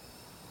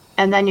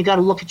 And then you got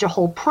to look at your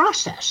whole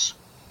process.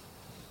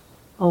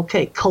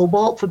 Okay,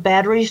 cobalt for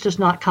batteries does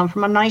not come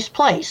from a nice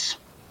place,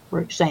 for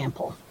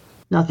example.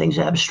 Nothing's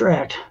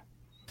abstract.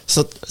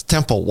 So,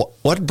 Temple,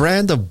 what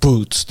brand of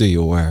boots do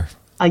you wear?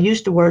 I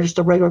used to wear just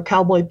the regular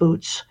cowboy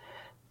boots,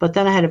 but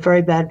then I had a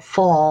very bad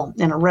fall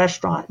in a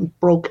restaurant and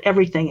broke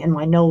everything in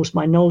my nose.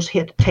 My nose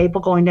hit the table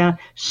going down,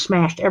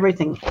 smashed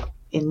everything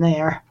in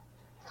there.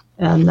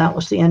 And that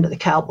was the end of the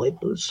cowboy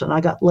boots. And I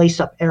got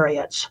lace-up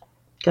Ariats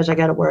because I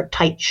got to wear a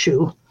tight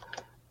shoe.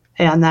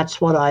 And that's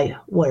what I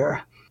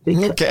wear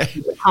because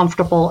it's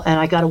comfortable, and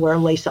I got to wear a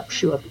lace-up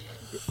shoe.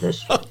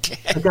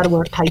 I got to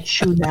wear a tight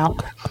shoe now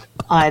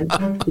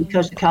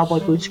because the cowboy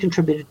boots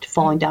contributed to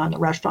falling down in the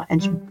restaurant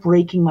and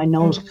breaking my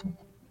nose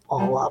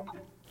all up,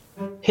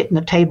 hitting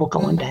the table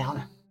going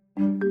down.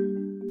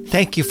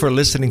 Thank you for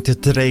listening to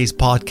today's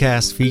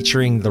podcast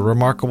featuring the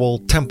remarkable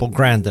Temple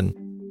Grandin.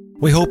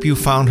 We hope you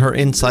found her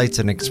insights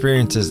and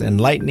experiences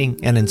enlightening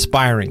and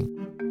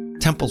inspiring.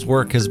 Temple's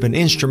work has been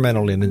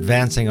instrumental in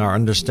advancing our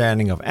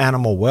understanding of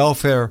animal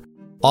welfare,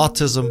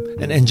 autism,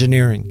 and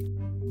engineering.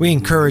 We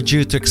encourage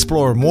you to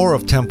explore more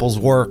of Temple's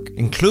work,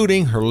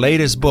 including her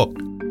latest book,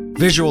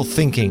 Visual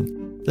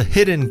Thinking: The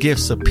Hidden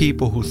Gifts of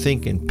People Who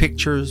Think in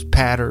Pictures,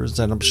 Patterns,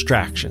 and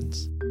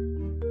Abstractions.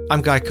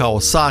 I'm Guy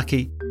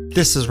Kawasaki.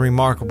 This is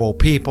Remarkable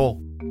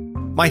People.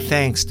 My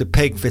thanks to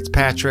Peg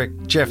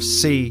Fitzpatrick, Jeff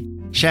C.,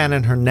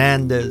 Shannon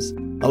Hernandez,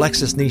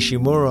 Alexis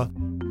Nishimura,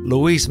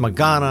 Luis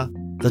Magana,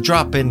 the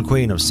drop-in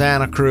queen of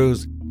Santa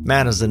Cruz,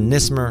 Madison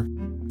Nismer.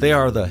 They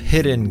are the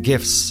hidden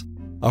gifts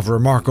of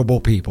remarkable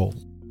people.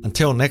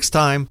 Until next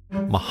time,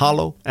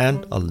 mahalo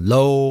and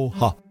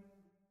aloha.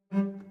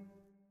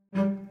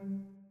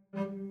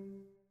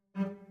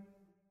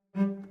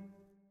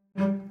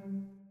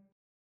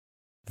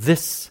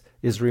 This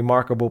is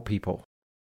Remarkable People.